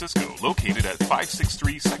San Francisco, located at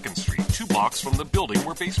 563 2nd Street, 2 blocks from the building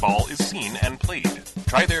where baseball is seen and played.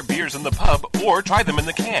 Try their beers in the pub or try them in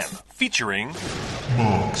the can, featuring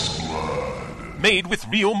Monk's Blood. Made with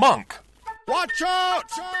real monk. Watch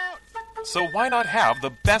out! So why not have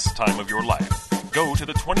the best time of your life? go to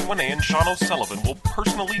the 21A and Sean O'Sullivan will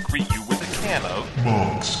personally greet you with a can of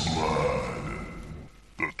Monk's Blood.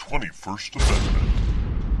 The 21st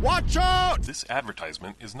Amendment. Watch out! This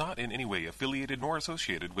advertisement is not in any way affiliated nor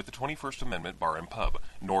associated with the 21st Amendment Bar and Pub,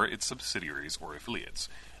 nor its subsidiaries or affiliates.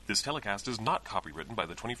 This telecast is not copywritten by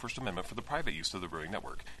the 21st Amendment for the private use of the Brewing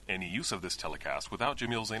Network. Any use of this telecast without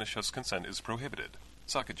Jamil Zainashev's consent is prohibited.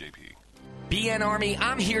 Suck it, JP. BN Army,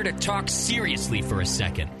 I'm here to talk seriously for a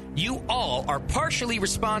second. You all are partially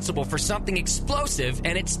responsible for something explosive,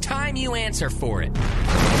 and it's time you answer for it.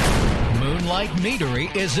 Moonlight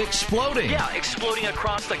Meadery is exploding. Yeah, exploding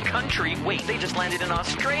across the country. Wait, they just landed in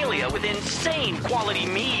Australia with insane quality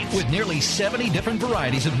meads. With nearly 70 different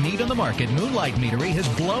varieties of mead on the market, Moonlight Meadery has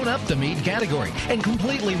blown up the mead category and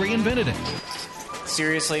completely reinvented it.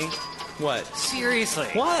 Seriously? What? Seriously.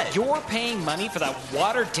 What? You're paying money for that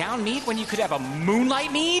watered-down mead when you could have a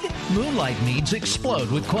Moonlight Mead? Moonlight Meads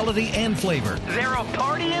explode with quality and flavor. They're a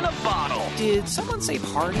party in a bottle. Did someone say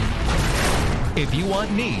party? If you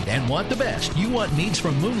want mead and want the best, you want meads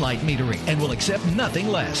from Moonlight Meadery and will accept nothing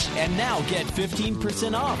less. And now get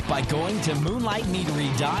 15% off by going to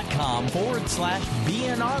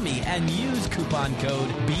moonlightmeadery.com/BNArmy and use coupon code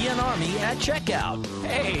BNArmy at checkout.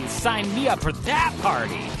 Hey, sign me up for that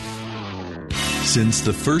party. Since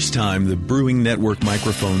the first time the Brewing Network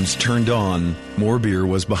microphones turned on, More Beer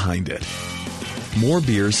was behind it. More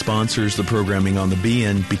Beer sponsors the programming on the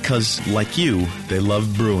BN because, like you, they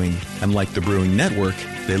love brewing. And like the Brewing Network,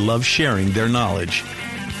 they love sharing their knowledge.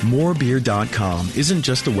 Morebeer.com isn't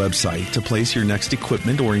just a website to place your next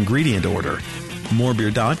equipment or ingredient order.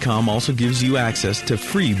 Morebeer.com also gives you access to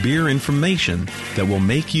free beer information that will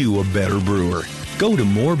make you a better brewer. Go to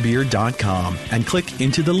morebeer.com and click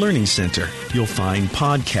into the Learning Center. You'll find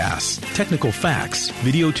podcasts, technical facts,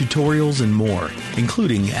 video tutorials, and more,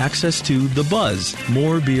 including access to The Buzz,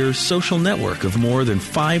 More Beer's social network of more than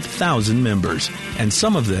 5,000 members. And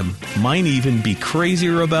some of them might even be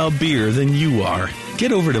crazier about beer than you are.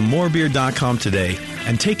 Get over to morebeer.com today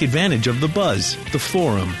and take advantage of The Buzz, the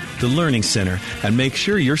forum, the Learning Center, and make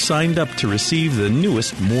sure you're signed up to receive the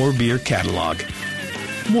newest More Beer catalog.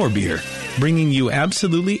 More Beer, bringing you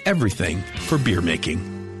absolutely everything for beer making.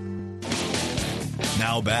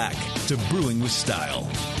 Now back to Brewing with Style.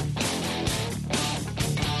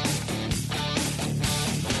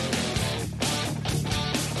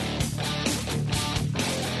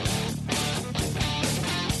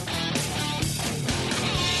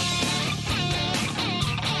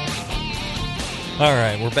 All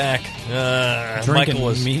right, we're back. Drinking Michael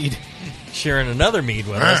was mead. Sharing another mead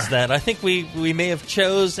with us that I think we may have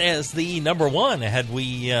chose as the number one had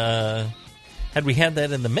we had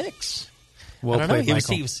that in the mix. Well I don't played, know.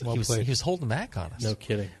 Michael. He was holding back on us. No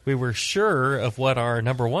kidding. We were sure of what our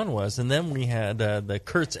number one was, and then we had the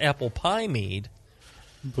Kurtz apple pie mead.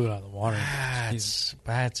 Blew it out of the water. It's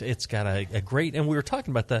got a great, and we were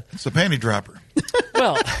talking about the. It's a panty dropper.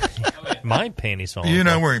 Well, my panties fall. You're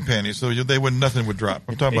not wearing panties, so nothing would drop.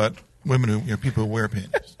 I'm talking about women people who wear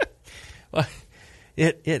panties. Well,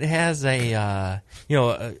 it has a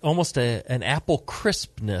almost an apple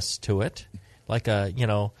crispness to it, like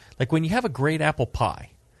when you have a great apple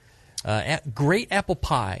pie. Great apple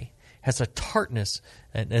pie has a tartness,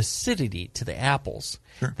 an acidity to the apples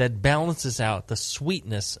that balances out the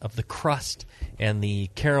sweetness of the crust and the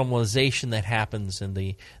caramelization that happens, and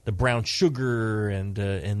the brown sugar and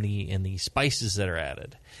the spices that are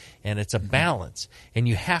added, and it's a balance, and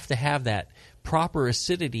you have to have that proper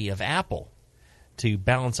acidity of apple to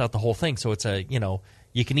balance out the whole thing. So it's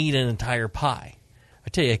you can eat an entire pie. I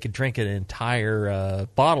tell you, I could drink an entire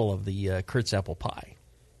bottle of the Kurtz apple pie.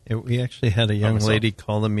 We actually had a young lady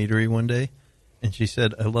call the meadery one day, and she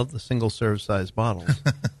said, "I love the single-serve size bottles."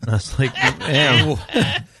 And I was like, "Damn,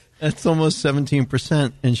 that's almost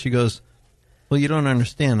 17%." And she goes, "Well, you don't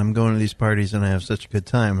understand. I'm going to these parties, and I have such a good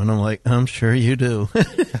time." And I'm like, "I'm sure you do."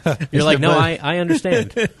 You're like, "No, I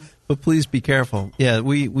understand." But please be careful. Yeah,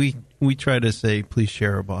 we try to say, please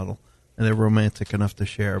share a bottle. And they're romantic enough to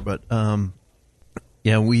share. But, I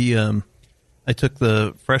took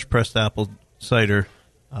the fresh-pressed apple cider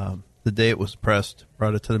the day it was pressed,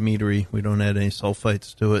 brought it to the meadery. We don't add any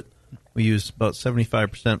sulfites to it. We use about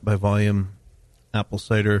 75% by volume apple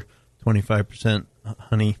cider, 25%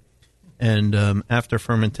 honey. And after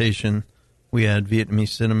fermentation, we add Vietnamese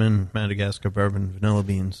cinnamon, Madagascar bourbon, vanilla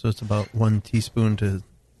beans. So it's about 1 teaspoon to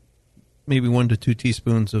maybe 1 to 2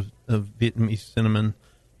 teaspoons of Vietnamese cinnamon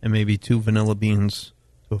and maybe 2 vanilla beans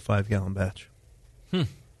to a 5-gallon batch.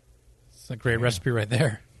 It's a great recipe right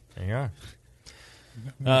there. There you are.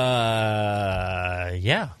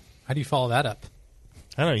 Yeah. How do you follow that up?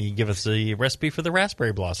 I don't know. You can give us a recipe for the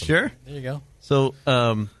raspberry blossom. Sure. There you go. So,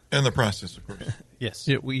 and the process, of course. Yes.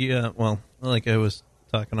 Yeah, well, like I was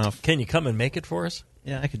talking off. Can you come and make it for us?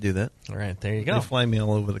 Yeah, I could do that. All right, there you go. They fly me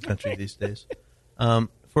all over the country these days.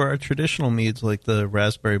 For our traditional meads, like the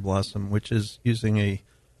raspberry blossom, which is using a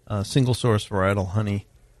single source varietal honey,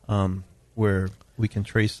 where we can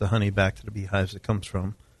trace the honey back to the beehives it comes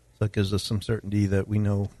from. So it gives us some certainty that we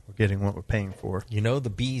know we're getting what we're paying for. You know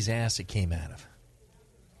the bee's ass it came out of.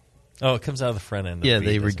 Oh, it comes out of the front end. Of Yeah, the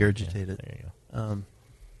bee, they regurgitate it. it. There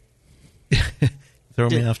you go. Throw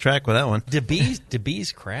me off track with that one. Do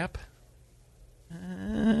bees crap?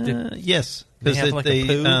 Yes, They have like a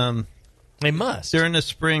poo? They must. During the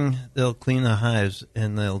spring, they'll clean the hives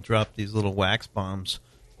and they'll drop these little wax bombs,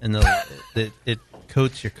 and it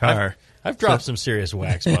coats your car. I've dropped some serious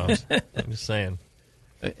wax bombs. I'm just saying.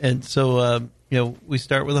 And so, we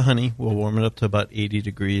start with the honey. We'll warm it up to about 80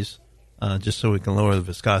 degrees, just so we can lower the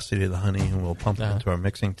viscosity of the honey, and we'll pump it into our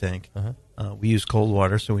mixing tank. We use cold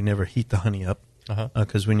water, so we never heat the honey up,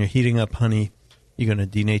 because when you're heating up honey, you're going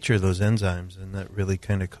to denature those enzymes, and that really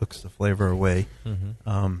kind of cooks the flavor away.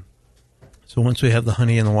 So once we have the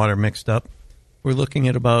honey and the water mixed up, we're looking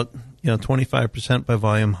at about 25% by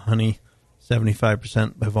volume honey,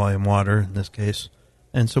 75% by volume water in this case.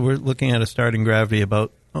 And so we're looking at a starting gravity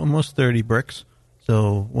about almost 30 bricks,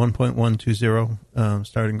 so 1.120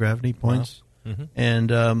 starting gravity points. Wow.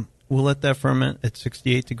 And we'll let that ferment at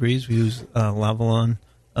 68 degrees. We use Lavalon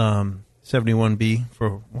 71B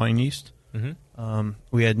for wine yeast.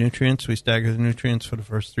 We add nutrients. We stagger the nutrients for the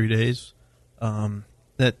first 3 days.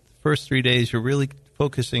 That first 3 days, you're really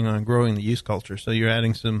focusing on growing the yeast culture. So you're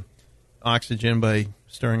adding some oxygen by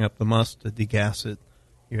stirring up the must to degas it.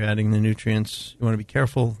 You're adding the nutrients. You want to be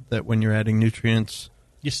careful that when you're adding nutrients,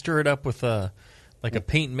 you stir it up with a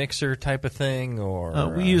paint mixer type of thing,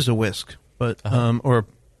 or we use a whisk, but or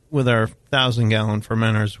with our 1,000-gallon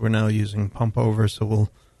fermenters, we're now using pump over. So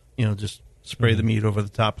we'll just spray the mead over the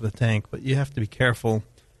top of the tank. But you have to be careful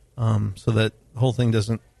so that the whole thing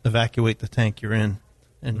doesn't evacuate the tank you're in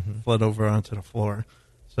and flood over onto the floor.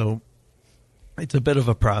 So it's a bit of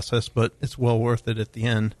a process, but it's well worth it at the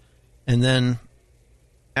end. And then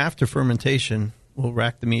after fermentation, we'll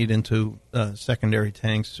rack the mead into secondary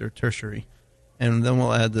tanks or tertiary, and then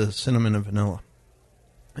we'll add the cinnamon and vanilla.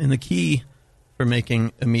 And the key for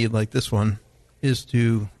making a mead like this one is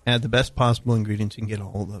to add the best possible ingredients you can get a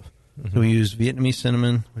hold of. So we use Vietnamese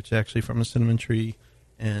cinnamon, which is actually from a cinnamon tree,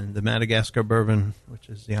 and the Madagascar bourbon, which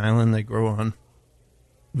is the island they grow on,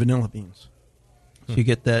 vanilla beans. So you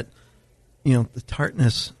get that, the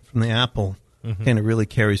tartness from the apple kind of really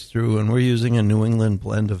carries through. And we're using a New England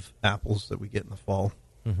blend of apples that we get in the fall.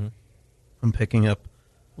 I'm picking up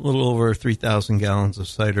a little over 3,000 gallons of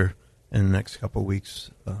cider in the next couple of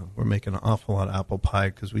weeks. We're making an awful lot of apple pie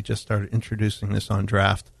because we just started introducing this on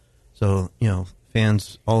draft. So,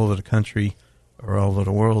 fans all over the country or all over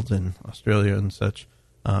the world and Australia and such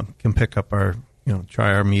can pick up our,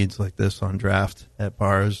 try our meads like this on draft at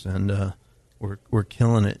bars. And we're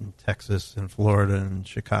killing it in Texas and Florida and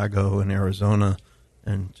Chicago and Arizona,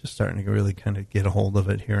 and just starting to really kind of get a hold of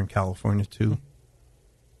it here in California too.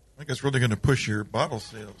 I think it's really going to push your bottle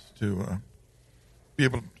sales to be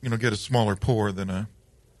able to get a smaller pour than a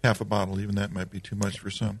half a bottle. Even that might be too much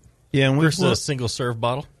for some. Yeah, and versus a single serve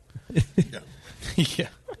bottle. Yeah.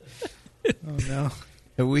 Oh no.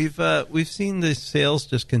 We've seen the sales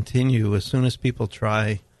just continue as soon as people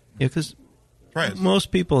try, because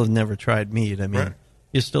most people have never tried mead. I mean,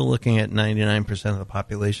 you're still looking at 99% of the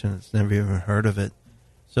population that's never even heard of it.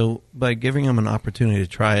 So by giving them an opportunity to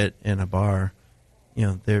try it in a bar,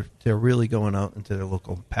 they're really going out into their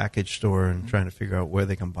local package store and trying to figure out where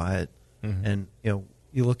they can buy it. And you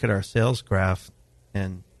look at our sales graph,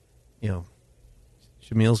 and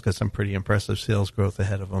Jamil's got some pretty impressive sales growth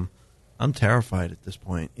ahead of him. I'm terrified at this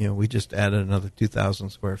point. We just added another 2,000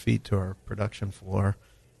 square feet to our production floor,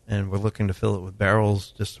 and we're looking to fill it with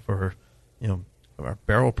barrels just for, our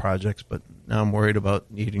barrel projects. But now I'm worried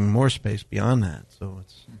about needing more space beyond that. So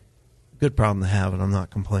it's a good problem to have, and I'm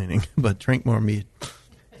not complaining. But drink more mead.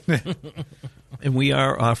 And we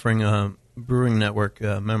are offering Brewing Network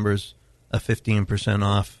members a 15%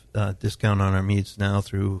 off discount on our meads now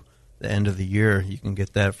through the end of the year. You can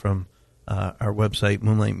get that from our website,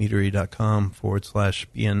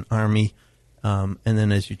 moonlightmeadery.com/BN Army. And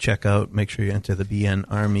then as you check out, make sure you enter the BN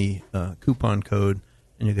Army coupon code,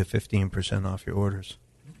 and you get 15% off your orders.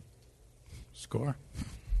 Score.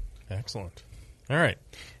 Excellent. All right.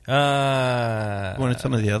 You wanted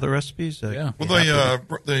some of the other recipes? Well,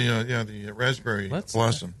 the raspberry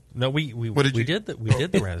blossom. No, we did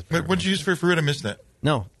the raspberry. What did you use for fruit? I missed that.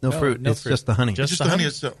 No fruit. It's just the honey. Just the honey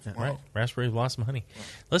itself. Yeah, right. Raspberry blossom honey.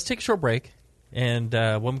 Let's take a short break, and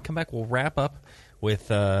when we come back, we'll wrap up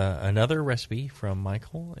with another recipe from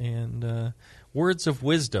Michael and words of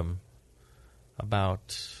wisdom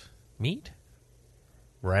about mead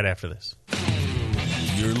right after this.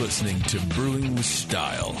 You're listening to Brewing with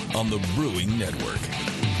Style on the Brewing Network.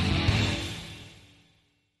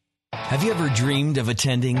 Have you ever dreamed of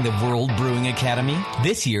attending the World Brewing Academy?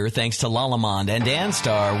 This year, thanks to Lallemand and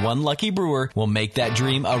Danstar, one lucky brewer will make that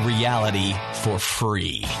dream a reality for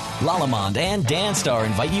free. Lallemand and Danstar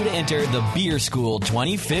invite you to enter the Beer School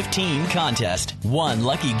 2015 contest. One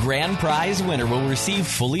lucky grand prize winner will receive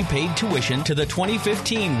fully paid tuition to the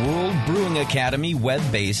 2015 World Brewing Academy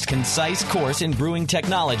web-based concise course in brewing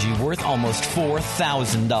technology worth almost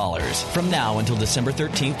 $4,000. From now until December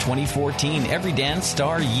 13th, 2014, every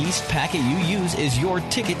Danstar yeast packet you use is your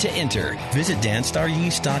ticket to enter. Visit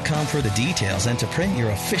danstaryeast.com for the details and to print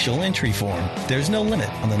your official entry form. There's no limit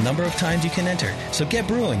on the number of times you can enter, so get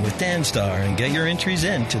brewing with Danstar and get your entries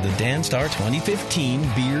in to the Danstar 2015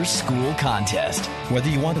 Beer School Contest. Whether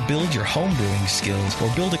you want to build your home brewing skills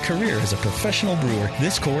or build a career as a professional brewer,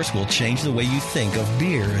 this course will change the way you think of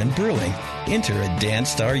beer and brewing. Enter at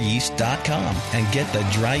danstaryeast.com and get the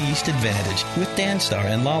dry yeast advantage with Danstar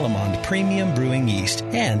and Lallemand Premium Brewing Yeast,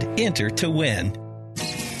 and enter to win.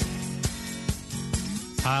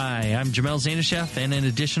 Hi, I'm Jamil Zainasheff, and in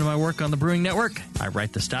addition to my work on the Brewing Network, I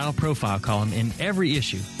write the Style Profile column in every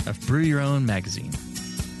issue of Brew Your Own magazine.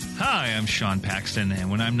 Hi, I'm Sean Paxton,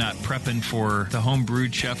 and when I'm not prepping for the Home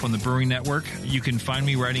Brewed Chef on the Brewing Network, you can find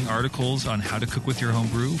me writing articles on how to cook with your home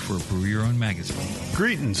brew for Brew Your Own magazine.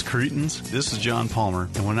 Greetings, cretins. This is John Palmer,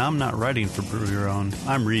 and when I'm not writing for Brew Your Own,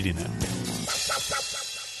 I'm reading it.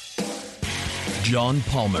 John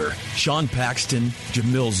Palmer, Sean Paxton,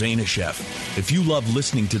 Jamil Zainasheff. If you love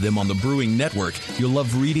listening to them on the Brewing Network, you'll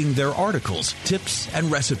love reading their articles, tips,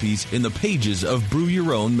 and recipes in the pages of Brew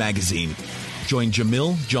Your Own magazine. Join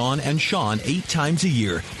Jamil, John, and Sean 8 times a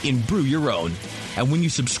year in Brew Your Own. And when you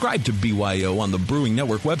subscribe to BYO on the Brewing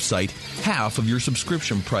Network website, half of your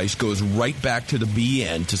subscription price goes right back to the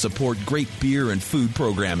BN to support great beer and food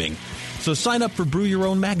programming. So sign up for Brew Your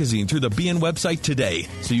Own magazine through the BN website today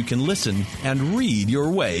so you can listen and read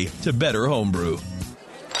your way to better homebrew.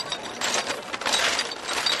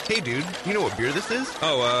 Hey, dude, you know what beer this is?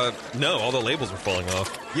 Oh, no, all the labels are falling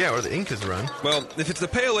off. Yeah, or the ink is run. Well, if it's the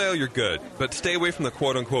pale ale, you're good, but stay away from the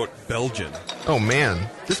quote-unquote Belgian. Oh, man,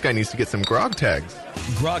 this guy needs to get some grog tags.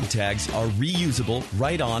 Grog tags are reusable,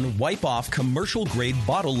 write-on, wipe-off, commercial-grade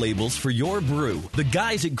bottle labels for your brew. The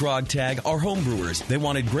guys at Grog Tag are homebrewers. They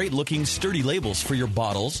wanted great-looking, sturdy labels for your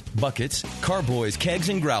bottles, buckets, carboys, kegs,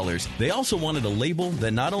 and growlers. They also wanted a label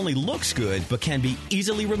that not only looks good, but can be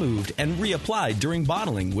easily removed and reapplied during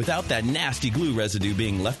bottling without that nasty glue residue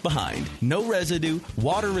being left behind. No residue,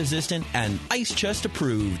 water-resistant, and ice chest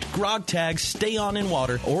approved. Grog tags stay on in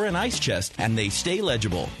water or an ice chest, and they stay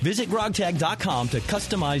legible. Visit grogtag.com to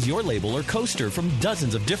customize your label or coaster from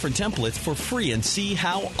dozens of different templates for free and see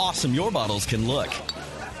how awesome your bottles can look.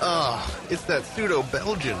 It's that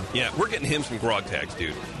pseudo-Belgian. Yeah, we're getting him some grog tags,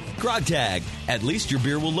 dude. Grog Tag. At least your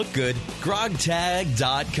beer will look good.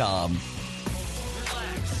 grogtag.com.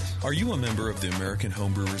 Are you a member of the American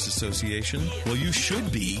Homebrewers Association? Well, you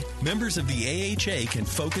should be. Members of the AHA can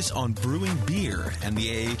focus on brewing beer, and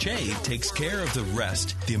the AHA takes care of the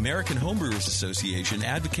rest. The American Homebrewers Association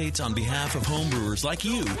advocates on behalf of homebrewers like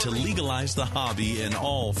you to legalize the hobby in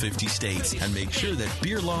all 50 states and make sure that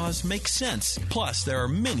beer laws make sense. Plus, there are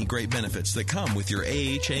many great benefits that come with your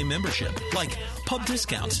AHA membership, like pub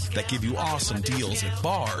discounts that give you awesome deals at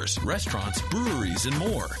bars, restaurants, breweries, and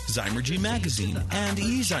more. Zymergy Magazine and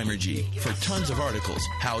eZymergy for tons of articles,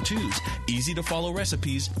 how-tos, easy-to-follow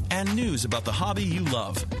recipes, and news about the hobby you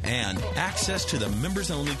love. And access to the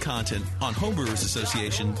members-only content on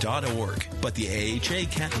homebrewersassociation.org. But the AHA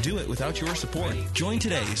can't do it without your support. Join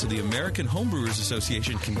today so the American Homebrewers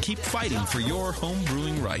Association can keep fighting for your home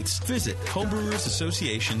brewing rights. Visit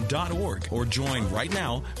homebrewersassociation.org or join right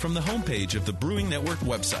now from the homepage of the Brewing Network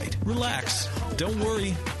website. Relax. Don't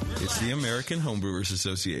worry. It's the American Homebrewers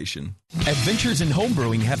Association. Adventures in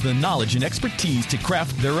Homebrewing have the knowledge and expertise to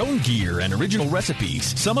craft their own gear and original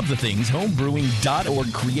recipes. Some of the things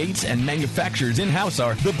homebrewing.org creates and manufactures in-house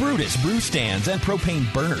are the Brutus brew stands and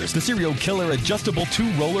propane burners, the Serial Killer adjustable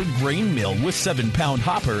 2-roller grain mill with 7-pound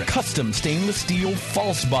hopper, custom stainless steel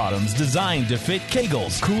false bottoms designed to fit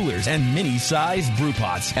kegels, coolers, and mini-sized brew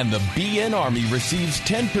pots. And the BN Army receives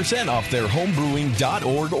 10% off their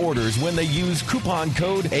homebrewing.org orders when they use coupon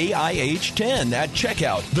code AIH10 at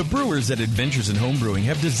checkout. The brewers at Adventures in Homebrewing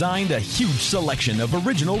have designed a huge selection of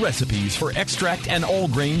original recipes for extract and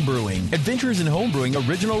all-grain brewing. Adventures in Homebrewing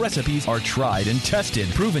original recipes are tried and tested,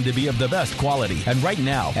 proven to be of the best quality. And right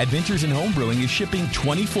now, Adventures in Homebrewing is shipping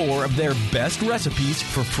 24 of their best recipes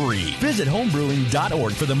for free. Visit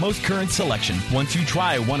homebrewing.org for the most current selection. Once you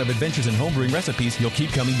try one of Adventures in Homebrewing recipes, you'll keep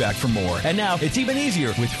coming back for more. And now, it's even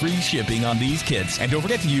easier with free shipping on these kits. And don't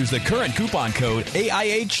forget to use the current coupon code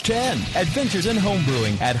AIH10. Adventures in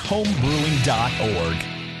Homebrewing at homebrewing.org.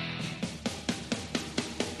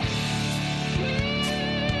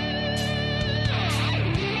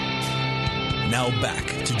 Now back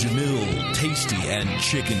to Jamil, Tasty, and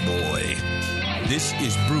Chicken Boy. This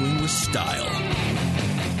is Brewing with Style.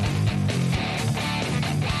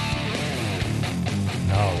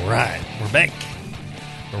 All right, we're back.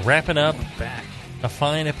 We're wrapping up a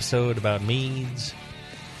fine episode about meads.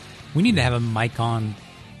 We need to have a mic on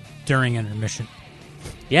during intermission.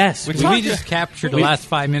 Yes. We just captured the last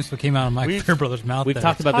 5 minutes that came out of Michael Fairbrother's mouth. We've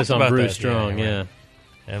talked about this on Brew Strong, yeah.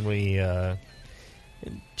 And we,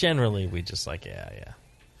 generally, we just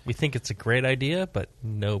we think it's a great idea, but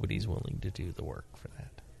nobody's willing to do the work for that.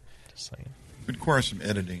 Just saying. It would require some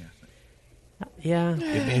editing, I think. Yeah.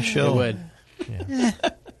 Give me a show. It would. Yeah.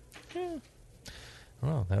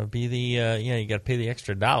 Well, that would be the, you got to pay the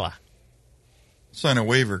extra $1. Sign a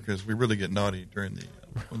waiver because we really get naughty during the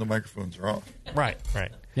when the microphones are off. Right.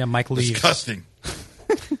 Yeah, Mike leaves. Disgusting.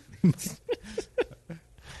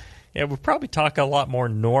 Yeah, we probably talk a lot more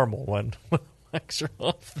normal when mics are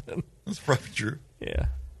off. That's probably true. Yeah.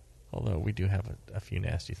 Although we do have a few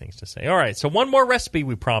nasty things to say. All right, so one more recipe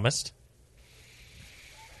we promised.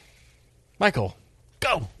 Michael,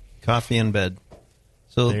 go. Coffee in bed.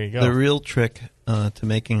 So there you go. The real trick to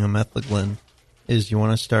making a methylglyn is you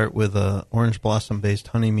want to start with a orange blossom-based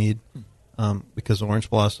honey mead because orange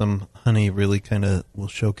blossom honey really kind of will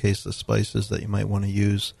showcase the spices that you might want to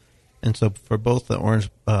use. And so for both the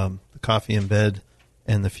the coffee in bed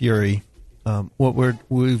and the Fury, what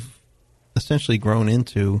we've essentially grown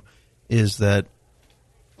into is that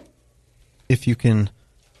if you can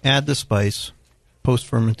add the spice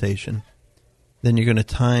post-fermentation, then you're going to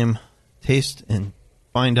time, taste, and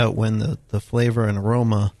find out when the flavor and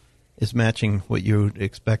aroma is matching what you would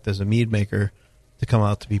expect as a mead maker to come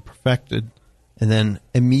out to be perfected, and then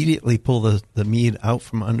immediately pull the mead out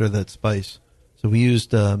from under that spice. So we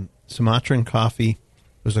used Sumatran coffee.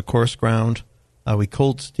 It was a coarse ground. We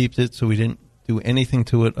cold steeped it, so we didn't do anything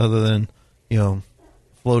to it other than,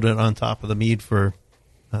 float it on top of the mead for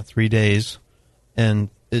 3 days. And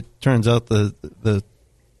it turns out the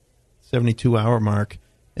 72-hour mark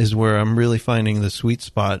is where I'm really finding the sweet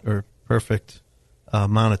spot or perfect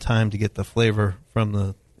amount of time to get the flavor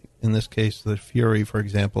from in this case, the Fury, for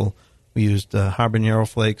example. We used habanero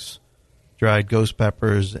flakes, dried ghost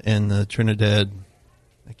peppers, and the Trinidad,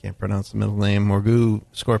 I can't pronounce the middle name, Morgu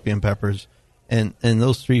scorpion peppers. And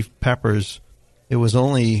those 3 peppers, it was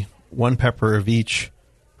only 1 pepper of each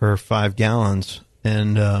per 5 gallons.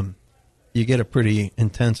 And you get a pretty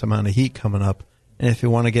intense amount of heat coming up. And if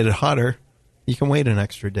you want to get it hotter, you can wait an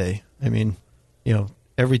extra day. I mean,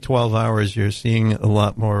 every 12 hours you're seeing a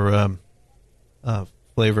lot more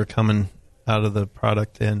flavor coming out of the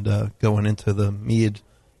product and going into the mead,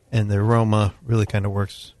 and the aroma really kind of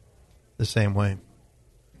works the same way.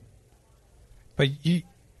 But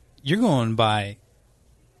you're going by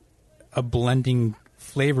a blending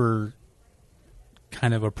flavor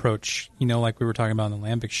kind of approach, like we were talking about on the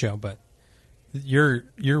Lambic show, but you're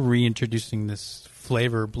reintroducing this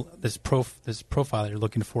flavor, this profile that you're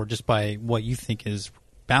looking for just by what you think is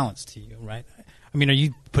balanced to you, right? I mean, are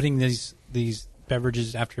you putting these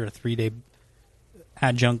beverages after a 3-day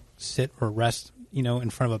adjunct sit or rest, in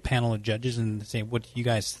front of a panel of judges and say, what do you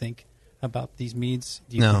guys think about these meads?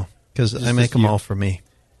 No, because I make them all for me.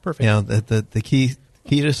 Perfect. The key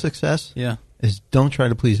to success is don't try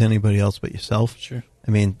to please anybody else but yourself. Sure.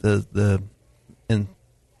 I mean, the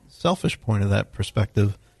selfish point of that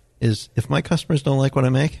perspective is if my customers don't like what I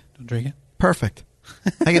make, don't drink it. Perfect.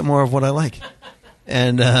 I get more of what I like.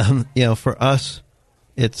 And, for us,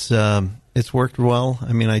 it's worked well.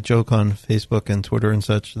 I mean, I joke on Facebook and Twitter and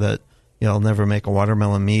such that, I'll never make a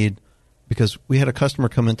watermelon mead because we had a customer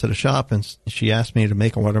come into the shop and she asked me to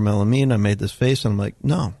make a watermelon mead and I made this face and I'm like,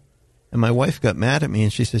 no. And my wife got mad at me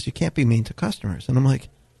and she says, you can't be mean to customers. And I'm like,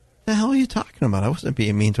 the hell are you talking about? I wasn't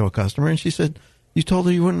being mean to a customer. And she said, you told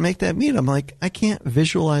her you wouldn't make that mead. I'm like, I can't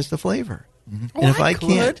visualize the flavor. Mm-hmm. And if I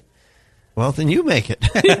can't, well, then you make it.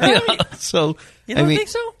 So, you don't think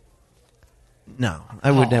so? No,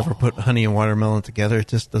 I would never put honey and watermelon together. It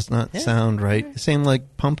just does not sound right. Same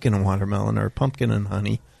like pumpkin and watermelon or pumpkin and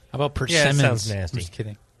honey. How about persimmons? Yeah, it sounds nasty. I'm just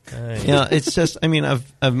kidding. It's just. I mean,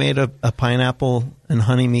 I've made a pineapple and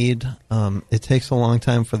honey mead. It takes a long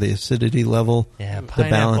time for the acidity level to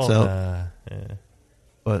balance out.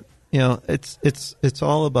 But it's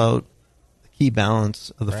all about the key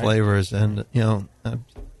balance of the flavors. And I've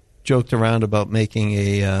joked around about making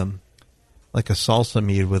a like a salsa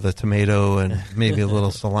mead with a tomato and maybe a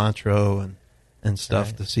little cilantro and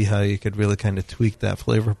stuff to see how you could really kind of tweak that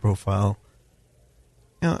flavor profile.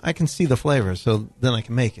 I can see the flavor, so then I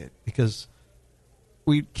can make it, because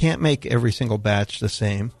we can't make every single batch the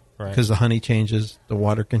same because the honey changes, the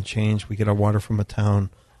water can change. We get our water from a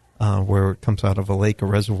town where it comes out of a lake or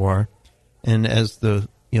reservoir, and as if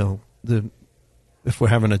we're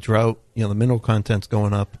having a drought, the mineral content's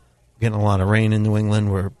going up. We're getting a lot of rain in New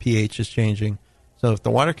England where pH is changing. So if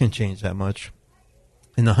the water can change that much,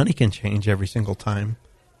 and the honey can change every single time,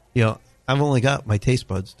 I've only got my taste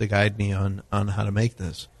buds to guide me on how to make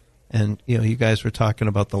this. And, you guys were talking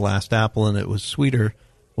about the last apple and it was sweeter.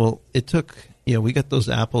 Well, it took, we got those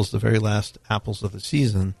apples, the very last apples of the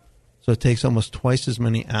season. So it takes almost twice as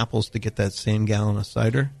many apples to get that same gallon of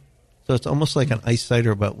cider. So it's almost like an iced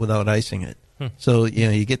cider, but without icing it. So,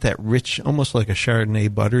 you get that rich, almost like a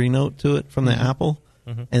Chardonnay buttery note to it from the apple.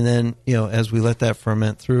 And then, as we let that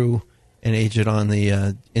ferment through and age it on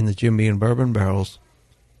the in the Jim Beam bourbon barrels,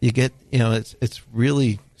 you get, it's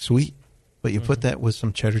really sweet, but you put that with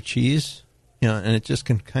some cheddar cheese, and it just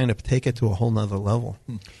can kind of take it to a whole nother level.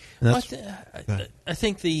 I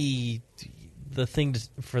think the thing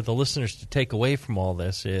for the listeners to take away from all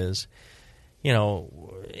this is, and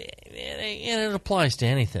it applies to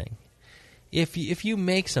anything. If you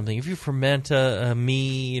make something, if you ferment a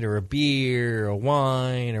mead or a beer or a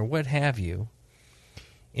wine or what have you,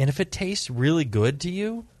 and if it tastes really good to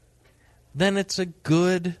you, then it's a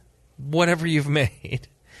good whatever you've made.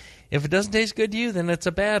 If it doesn't taste good to you, then it's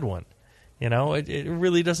a bad one. It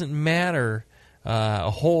really doesn't matter a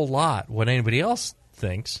whole lot what anybody else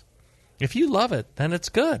thinks. If you love it, then it's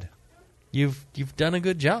good. You've done a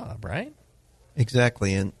good job, right?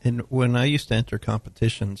 Exactly. And when I used to enter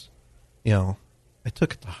competitions, I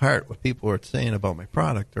took it to heart what people were saying about my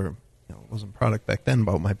product, or it wasn't product back then,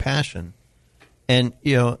 about my passion. And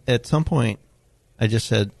at some point, I just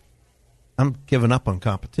said, I'm giving up on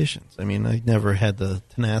competitions. I mean, I never had the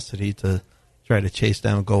tenacity to try to chase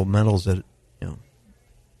down gold medals at,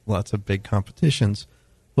 lots of big competitions.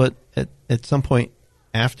 But at some point,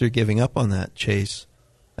 after giving up on that chase,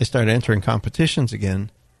 I started entering competitions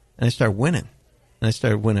again, and I started winning. And I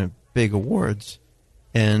started winning big awards.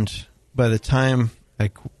 And by the time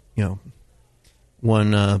I,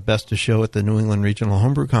 won Best of Show at the New England Regional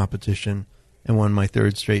Homebrew Competition and won my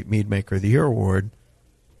third straight Mead Maker of the Year award,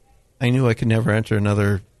 I knew I could never enter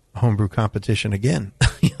another homebrew competition again.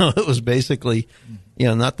 It was basically,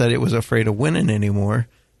 not that it was afraid of winning anymore,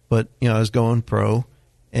 but, I was going pro.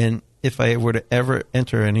 And if I were to ever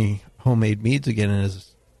enter any homemade meads again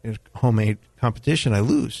as a homemade competition, I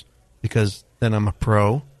lose, because then I'm a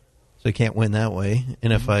pro, so I can't win that way.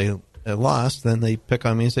 And if I lost, then they pick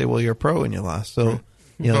on me and say, well, you're a pro and you lost. So,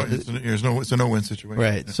 it's a no-win situation.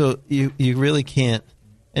 Right. So you really can't.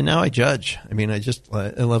 And now I judge. I mean, I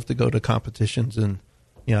love to go to competitions, and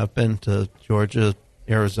I've been to Georgia,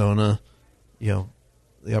 Arizona, the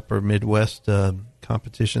upper Midwest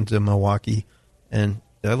competitions in Milwaukee, and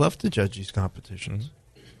I love to judge these competitions.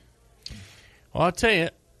 Well, I'll tell you,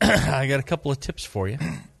 I got a couple of tips for you.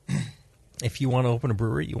 If you want to open a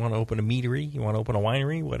brewery, you want to open a meadery, you want to open a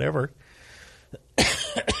winery, whatever,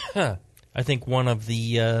 I think one of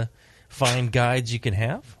the fine guides you can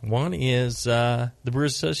have. One is the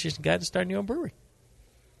Brewers Association Guide to Starting Your Own Brewery.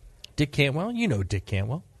 Dick Cantwell, Dick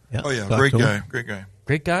Cantwell. Yeah. Oh, yeah, great guy.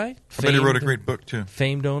 Great guy. I bet he wrote a great book, too.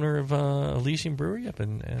 Famed owner of Elysian Brewery up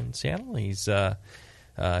in Seattle.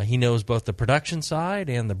 He knows both the production side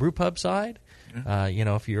and the brew pub side.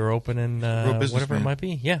 Yeah. If you're opening whatever it might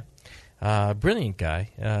be. Yeah. Brilliant guy.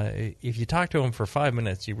 If you talk to him for 5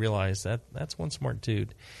 minutes, you realize that's one smart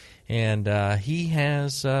dude. And he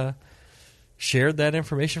has shared that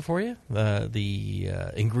information for you.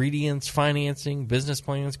 The ingredients, financing, business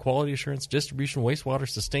plans, quality assurance, distribution, wastewater,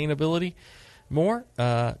 sustainability, more.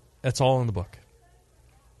 That's all in the book.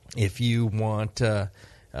 If you want to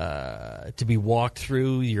be walked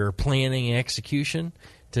through your planning and execution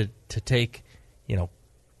to take,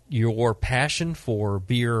 your passion for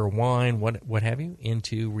beer or wine, what have you,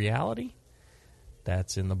 into reality,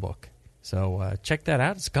 that's in the book. So check that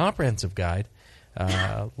out. It's a comprehensive guide.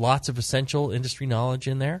 Lots of essential industry knowledge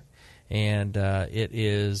in there, and it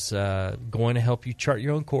is going to help you chart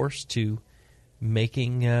your own course to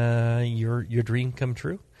making your dream come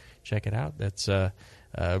true. Check it out. That's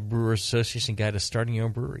Brewers Association Guide to Starting Your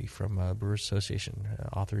Own Brewery from Brewers Association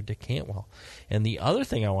author Dick Cantwell. And the other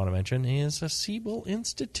thing I want to mention is a Siebel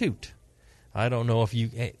Institute. I don't know if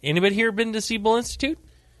anybody here been to Siebel Institute?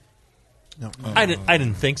 No. I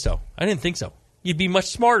didn't think so. You'd be much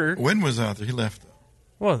smarter. Wynn was out there. He left.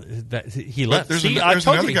 Well, he left. There's See, there's I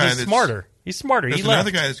told another you guy he's smarter. He's smarter. There's He left.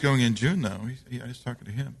 another guy that's going in June, though. I was talking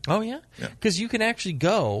to him. Oh, yeah? Because you can actually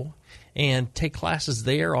go and take classes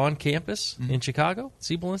there on campus in Chicago,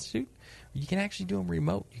 Siebel Institute. You can actually do them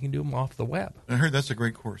remote. You can do them off the web. I heard that's a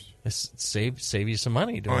great course. Save you some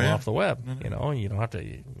money doing it off the web. You don't have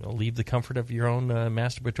to leave the comfort of your own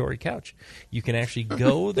masturbatory couch. You can actually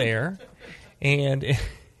go there and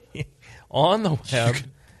on the web.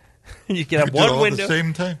 You can have one window at the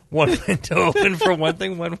same time. One window open for one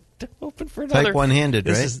thing, one window open for another. Type one-handed,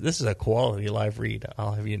 right? This is a quality live read.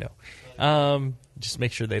 I'll have you know. Just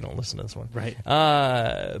make sure they don't listen to this one, right?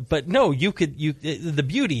 But no, you could. The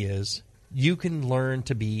beauty is you can learn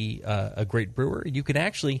to be a great brewer. You can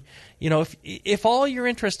actually, if all you're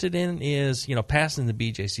interested in is passing the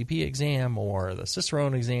BJCP exam or the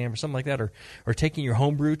Cicerone exam or something like that, or taking your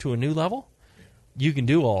homebrew to a new level, you can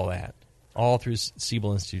do all that. All through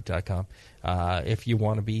SiebelInstitute.com. If you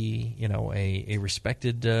want to be, a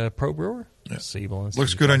respected pro brewer, Siebel Institute.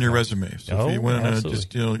 Looks good on your resume. So if you want to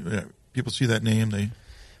just, people see that name, they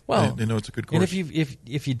know it's a good course. And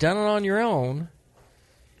if you've done it on your own,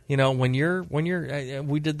 when you're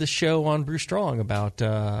we did this show on Brew Strong about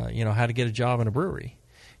how to get a job in a brewery,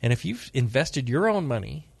 and if you've invested your own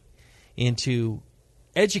money into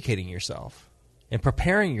educating yourself and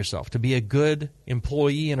preparing yourself to be a good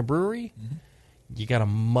employee in a brewery, you got a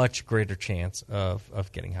much greater chance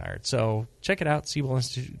of getting hired. So check it out,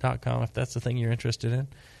 SiebelInstitute.com, if that's the thing you're interested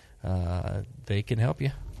in. They can help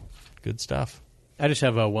you. Good stuff. I just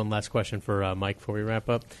have one last question for Mike before we wrap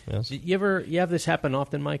up. Yes. You have this happen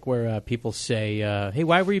often, Mike, where people say, hey,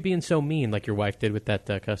 why were you being so mean like your wife did with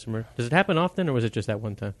that customer? Does it happen often, or was it just that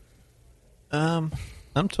one time?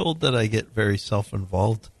 I'm told that I get very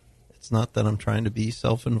self-involved. It's not that I'm trying to be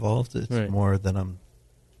self-involved. It's more that I'm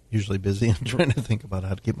usually busy and trying to think about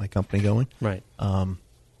how to keep my company going. Right.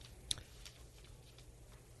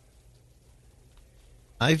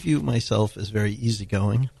 I view myself as very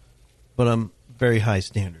easygoing, but I'm very high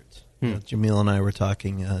standards. Jamil and I were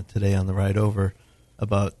talking today on the ride over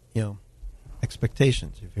about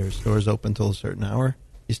expectations. If your store's open till a certain hour,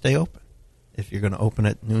 you stay open. If you're going to open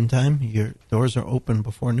at noontime, your doors are open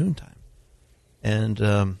before noontime.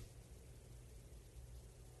 And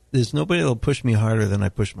there's nobody that'll push me harder than I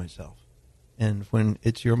push myself. And when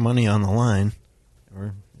it's your money on the line,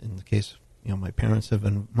 or in the case, my parents have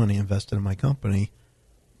money invested in my company,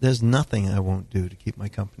 there's nothing I won't do to keep my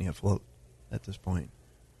company afloat at this point.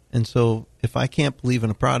 And so if I can't believe in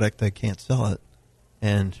a product, I can't sell it.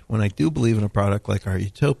 And when I do believe in a product like our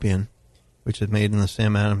Utopian, which is made in the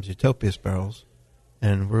Sam Adams Utopias barrels,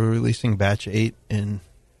 and we're releasing batch 8 in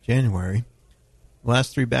January, the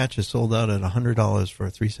last 3 batches sold out at $100 for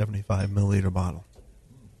a 375 milliliter bottle.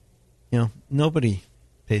 Nobody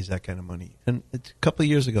pays that kind of money. And a couple of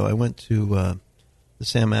years ago, I went to the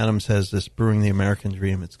Sam Adams has this Brewing the American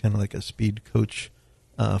Dream. It's kind of like a speed coach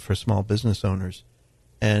for small business owners.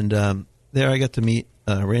 And there I got to meet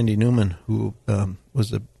Randy Newman, who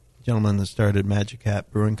was the gentleman that started Magic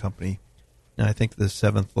Hat Brewing Company. And I think the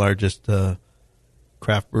 7th largest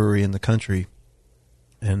craft brewery in the country.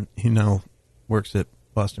 And he now works at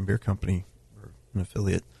Boston Beer Company, or an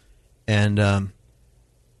affiliate. And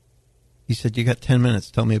he said, you got 10 minutes.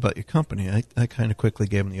 Tell me about your company. I kind of quickly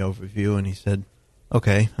gave him the overview, and he said,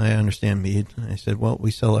 okay, I understand Mead. And I said, well,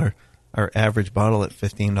 we sell our average bottle at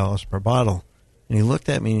 $15 per bottle. And he looked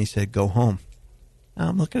at me and he said, go home. Now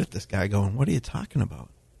I'm looking at this guy going, what are you talking about?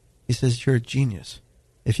 He says, you're a genius.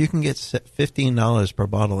 If you can get $15 per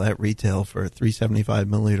bottle at retail for a 375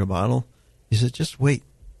 milliliter bottle, he said, just wait.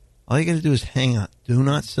 All you got to do is hang on. Do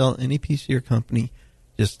not sell any piece of your company.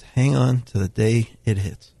 Just hang on to the day it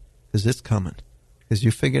hits, because it's coming. Because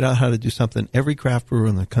you figured out how to do something every craft brewer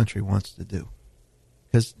in the country wants to do.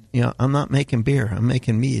 Because, I'm not making beer. I'm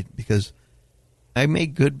making mead, because I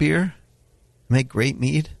make good beer, I make great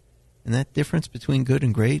mead, and that difference between good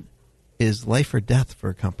and great is life or death for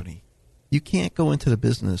a company. You can't go into the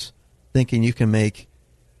business thinking you can make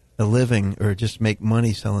a living or just make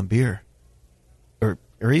money selling beer, or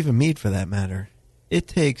even mead for that matter. It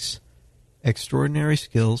takes extraordinary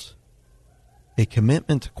skills, a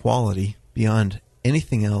commitment to quality beyond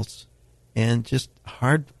anything else, and just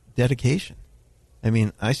hard dedication. I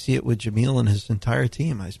mean, I see it with Jamil and his entire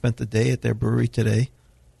team. I spent the day at their brewery today,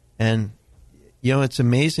 and, it's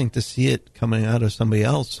amazing to see it coming out of somebody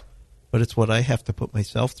else but it's what I have to put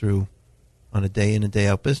myself through on a day in and day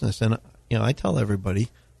out business. And I tell everybody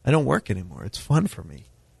I don't work anymore. It's fun for me.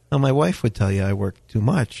 Now my wife would tell you I work too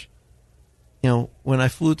much. When I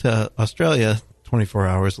flew to Australia 24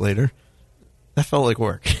 hours later, that felt like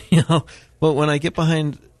work. But when I get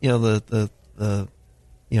behind the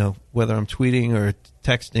whether I'm tweeting or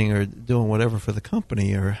texting or doing whatever for the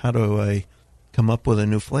company, or how do I come up with a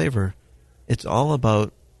new flavor, it's all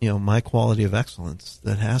about my quality of excellence.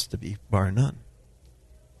 That has to be bar none.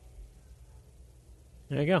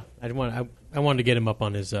 There you go. I wanted to get him up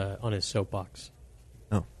on his soapbox.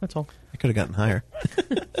 Oh, that's all. I could have gotten higher.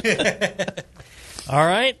 All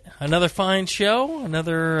right, another fine show.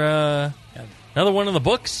 Another one in the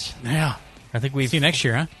books. Yeah. I think we see you next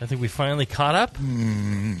year, huh? I think we finally caught up.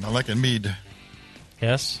 I like it, mead.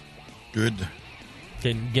 Yes. Good.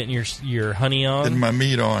 Getting your honey on. Getting my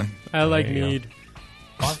mead on. I like mead.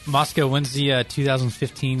 Moscow, when's the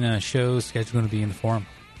 2015 show schedule going to be in the forum?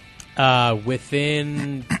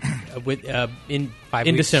 In 5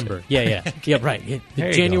 weeks. December. Yeah, right.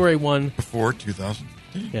 January 1 before 2000.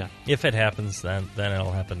 Yeah, if it happens, then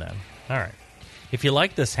it'll happen then. All right. If you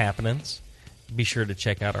like this happenings, be sure to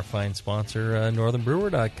check out our fine sponsor,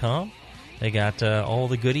 northernbrewer.com. They got all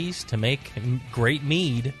the goodies to make great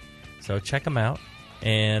mead, so check them out.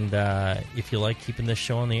 And if you like keeping this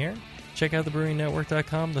show on the air, check out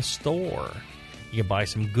thebrewingnetwork.com, the store. You can buy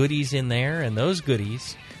some goodies in there, and those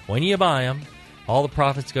goodies, when you buy them, all the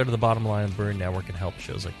profits go to the bottom line of the Brewing Network and help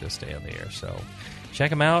shows like this stay on the air. So check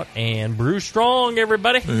them out and brew strong,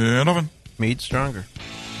 everybody. Yeah, Mead stronger.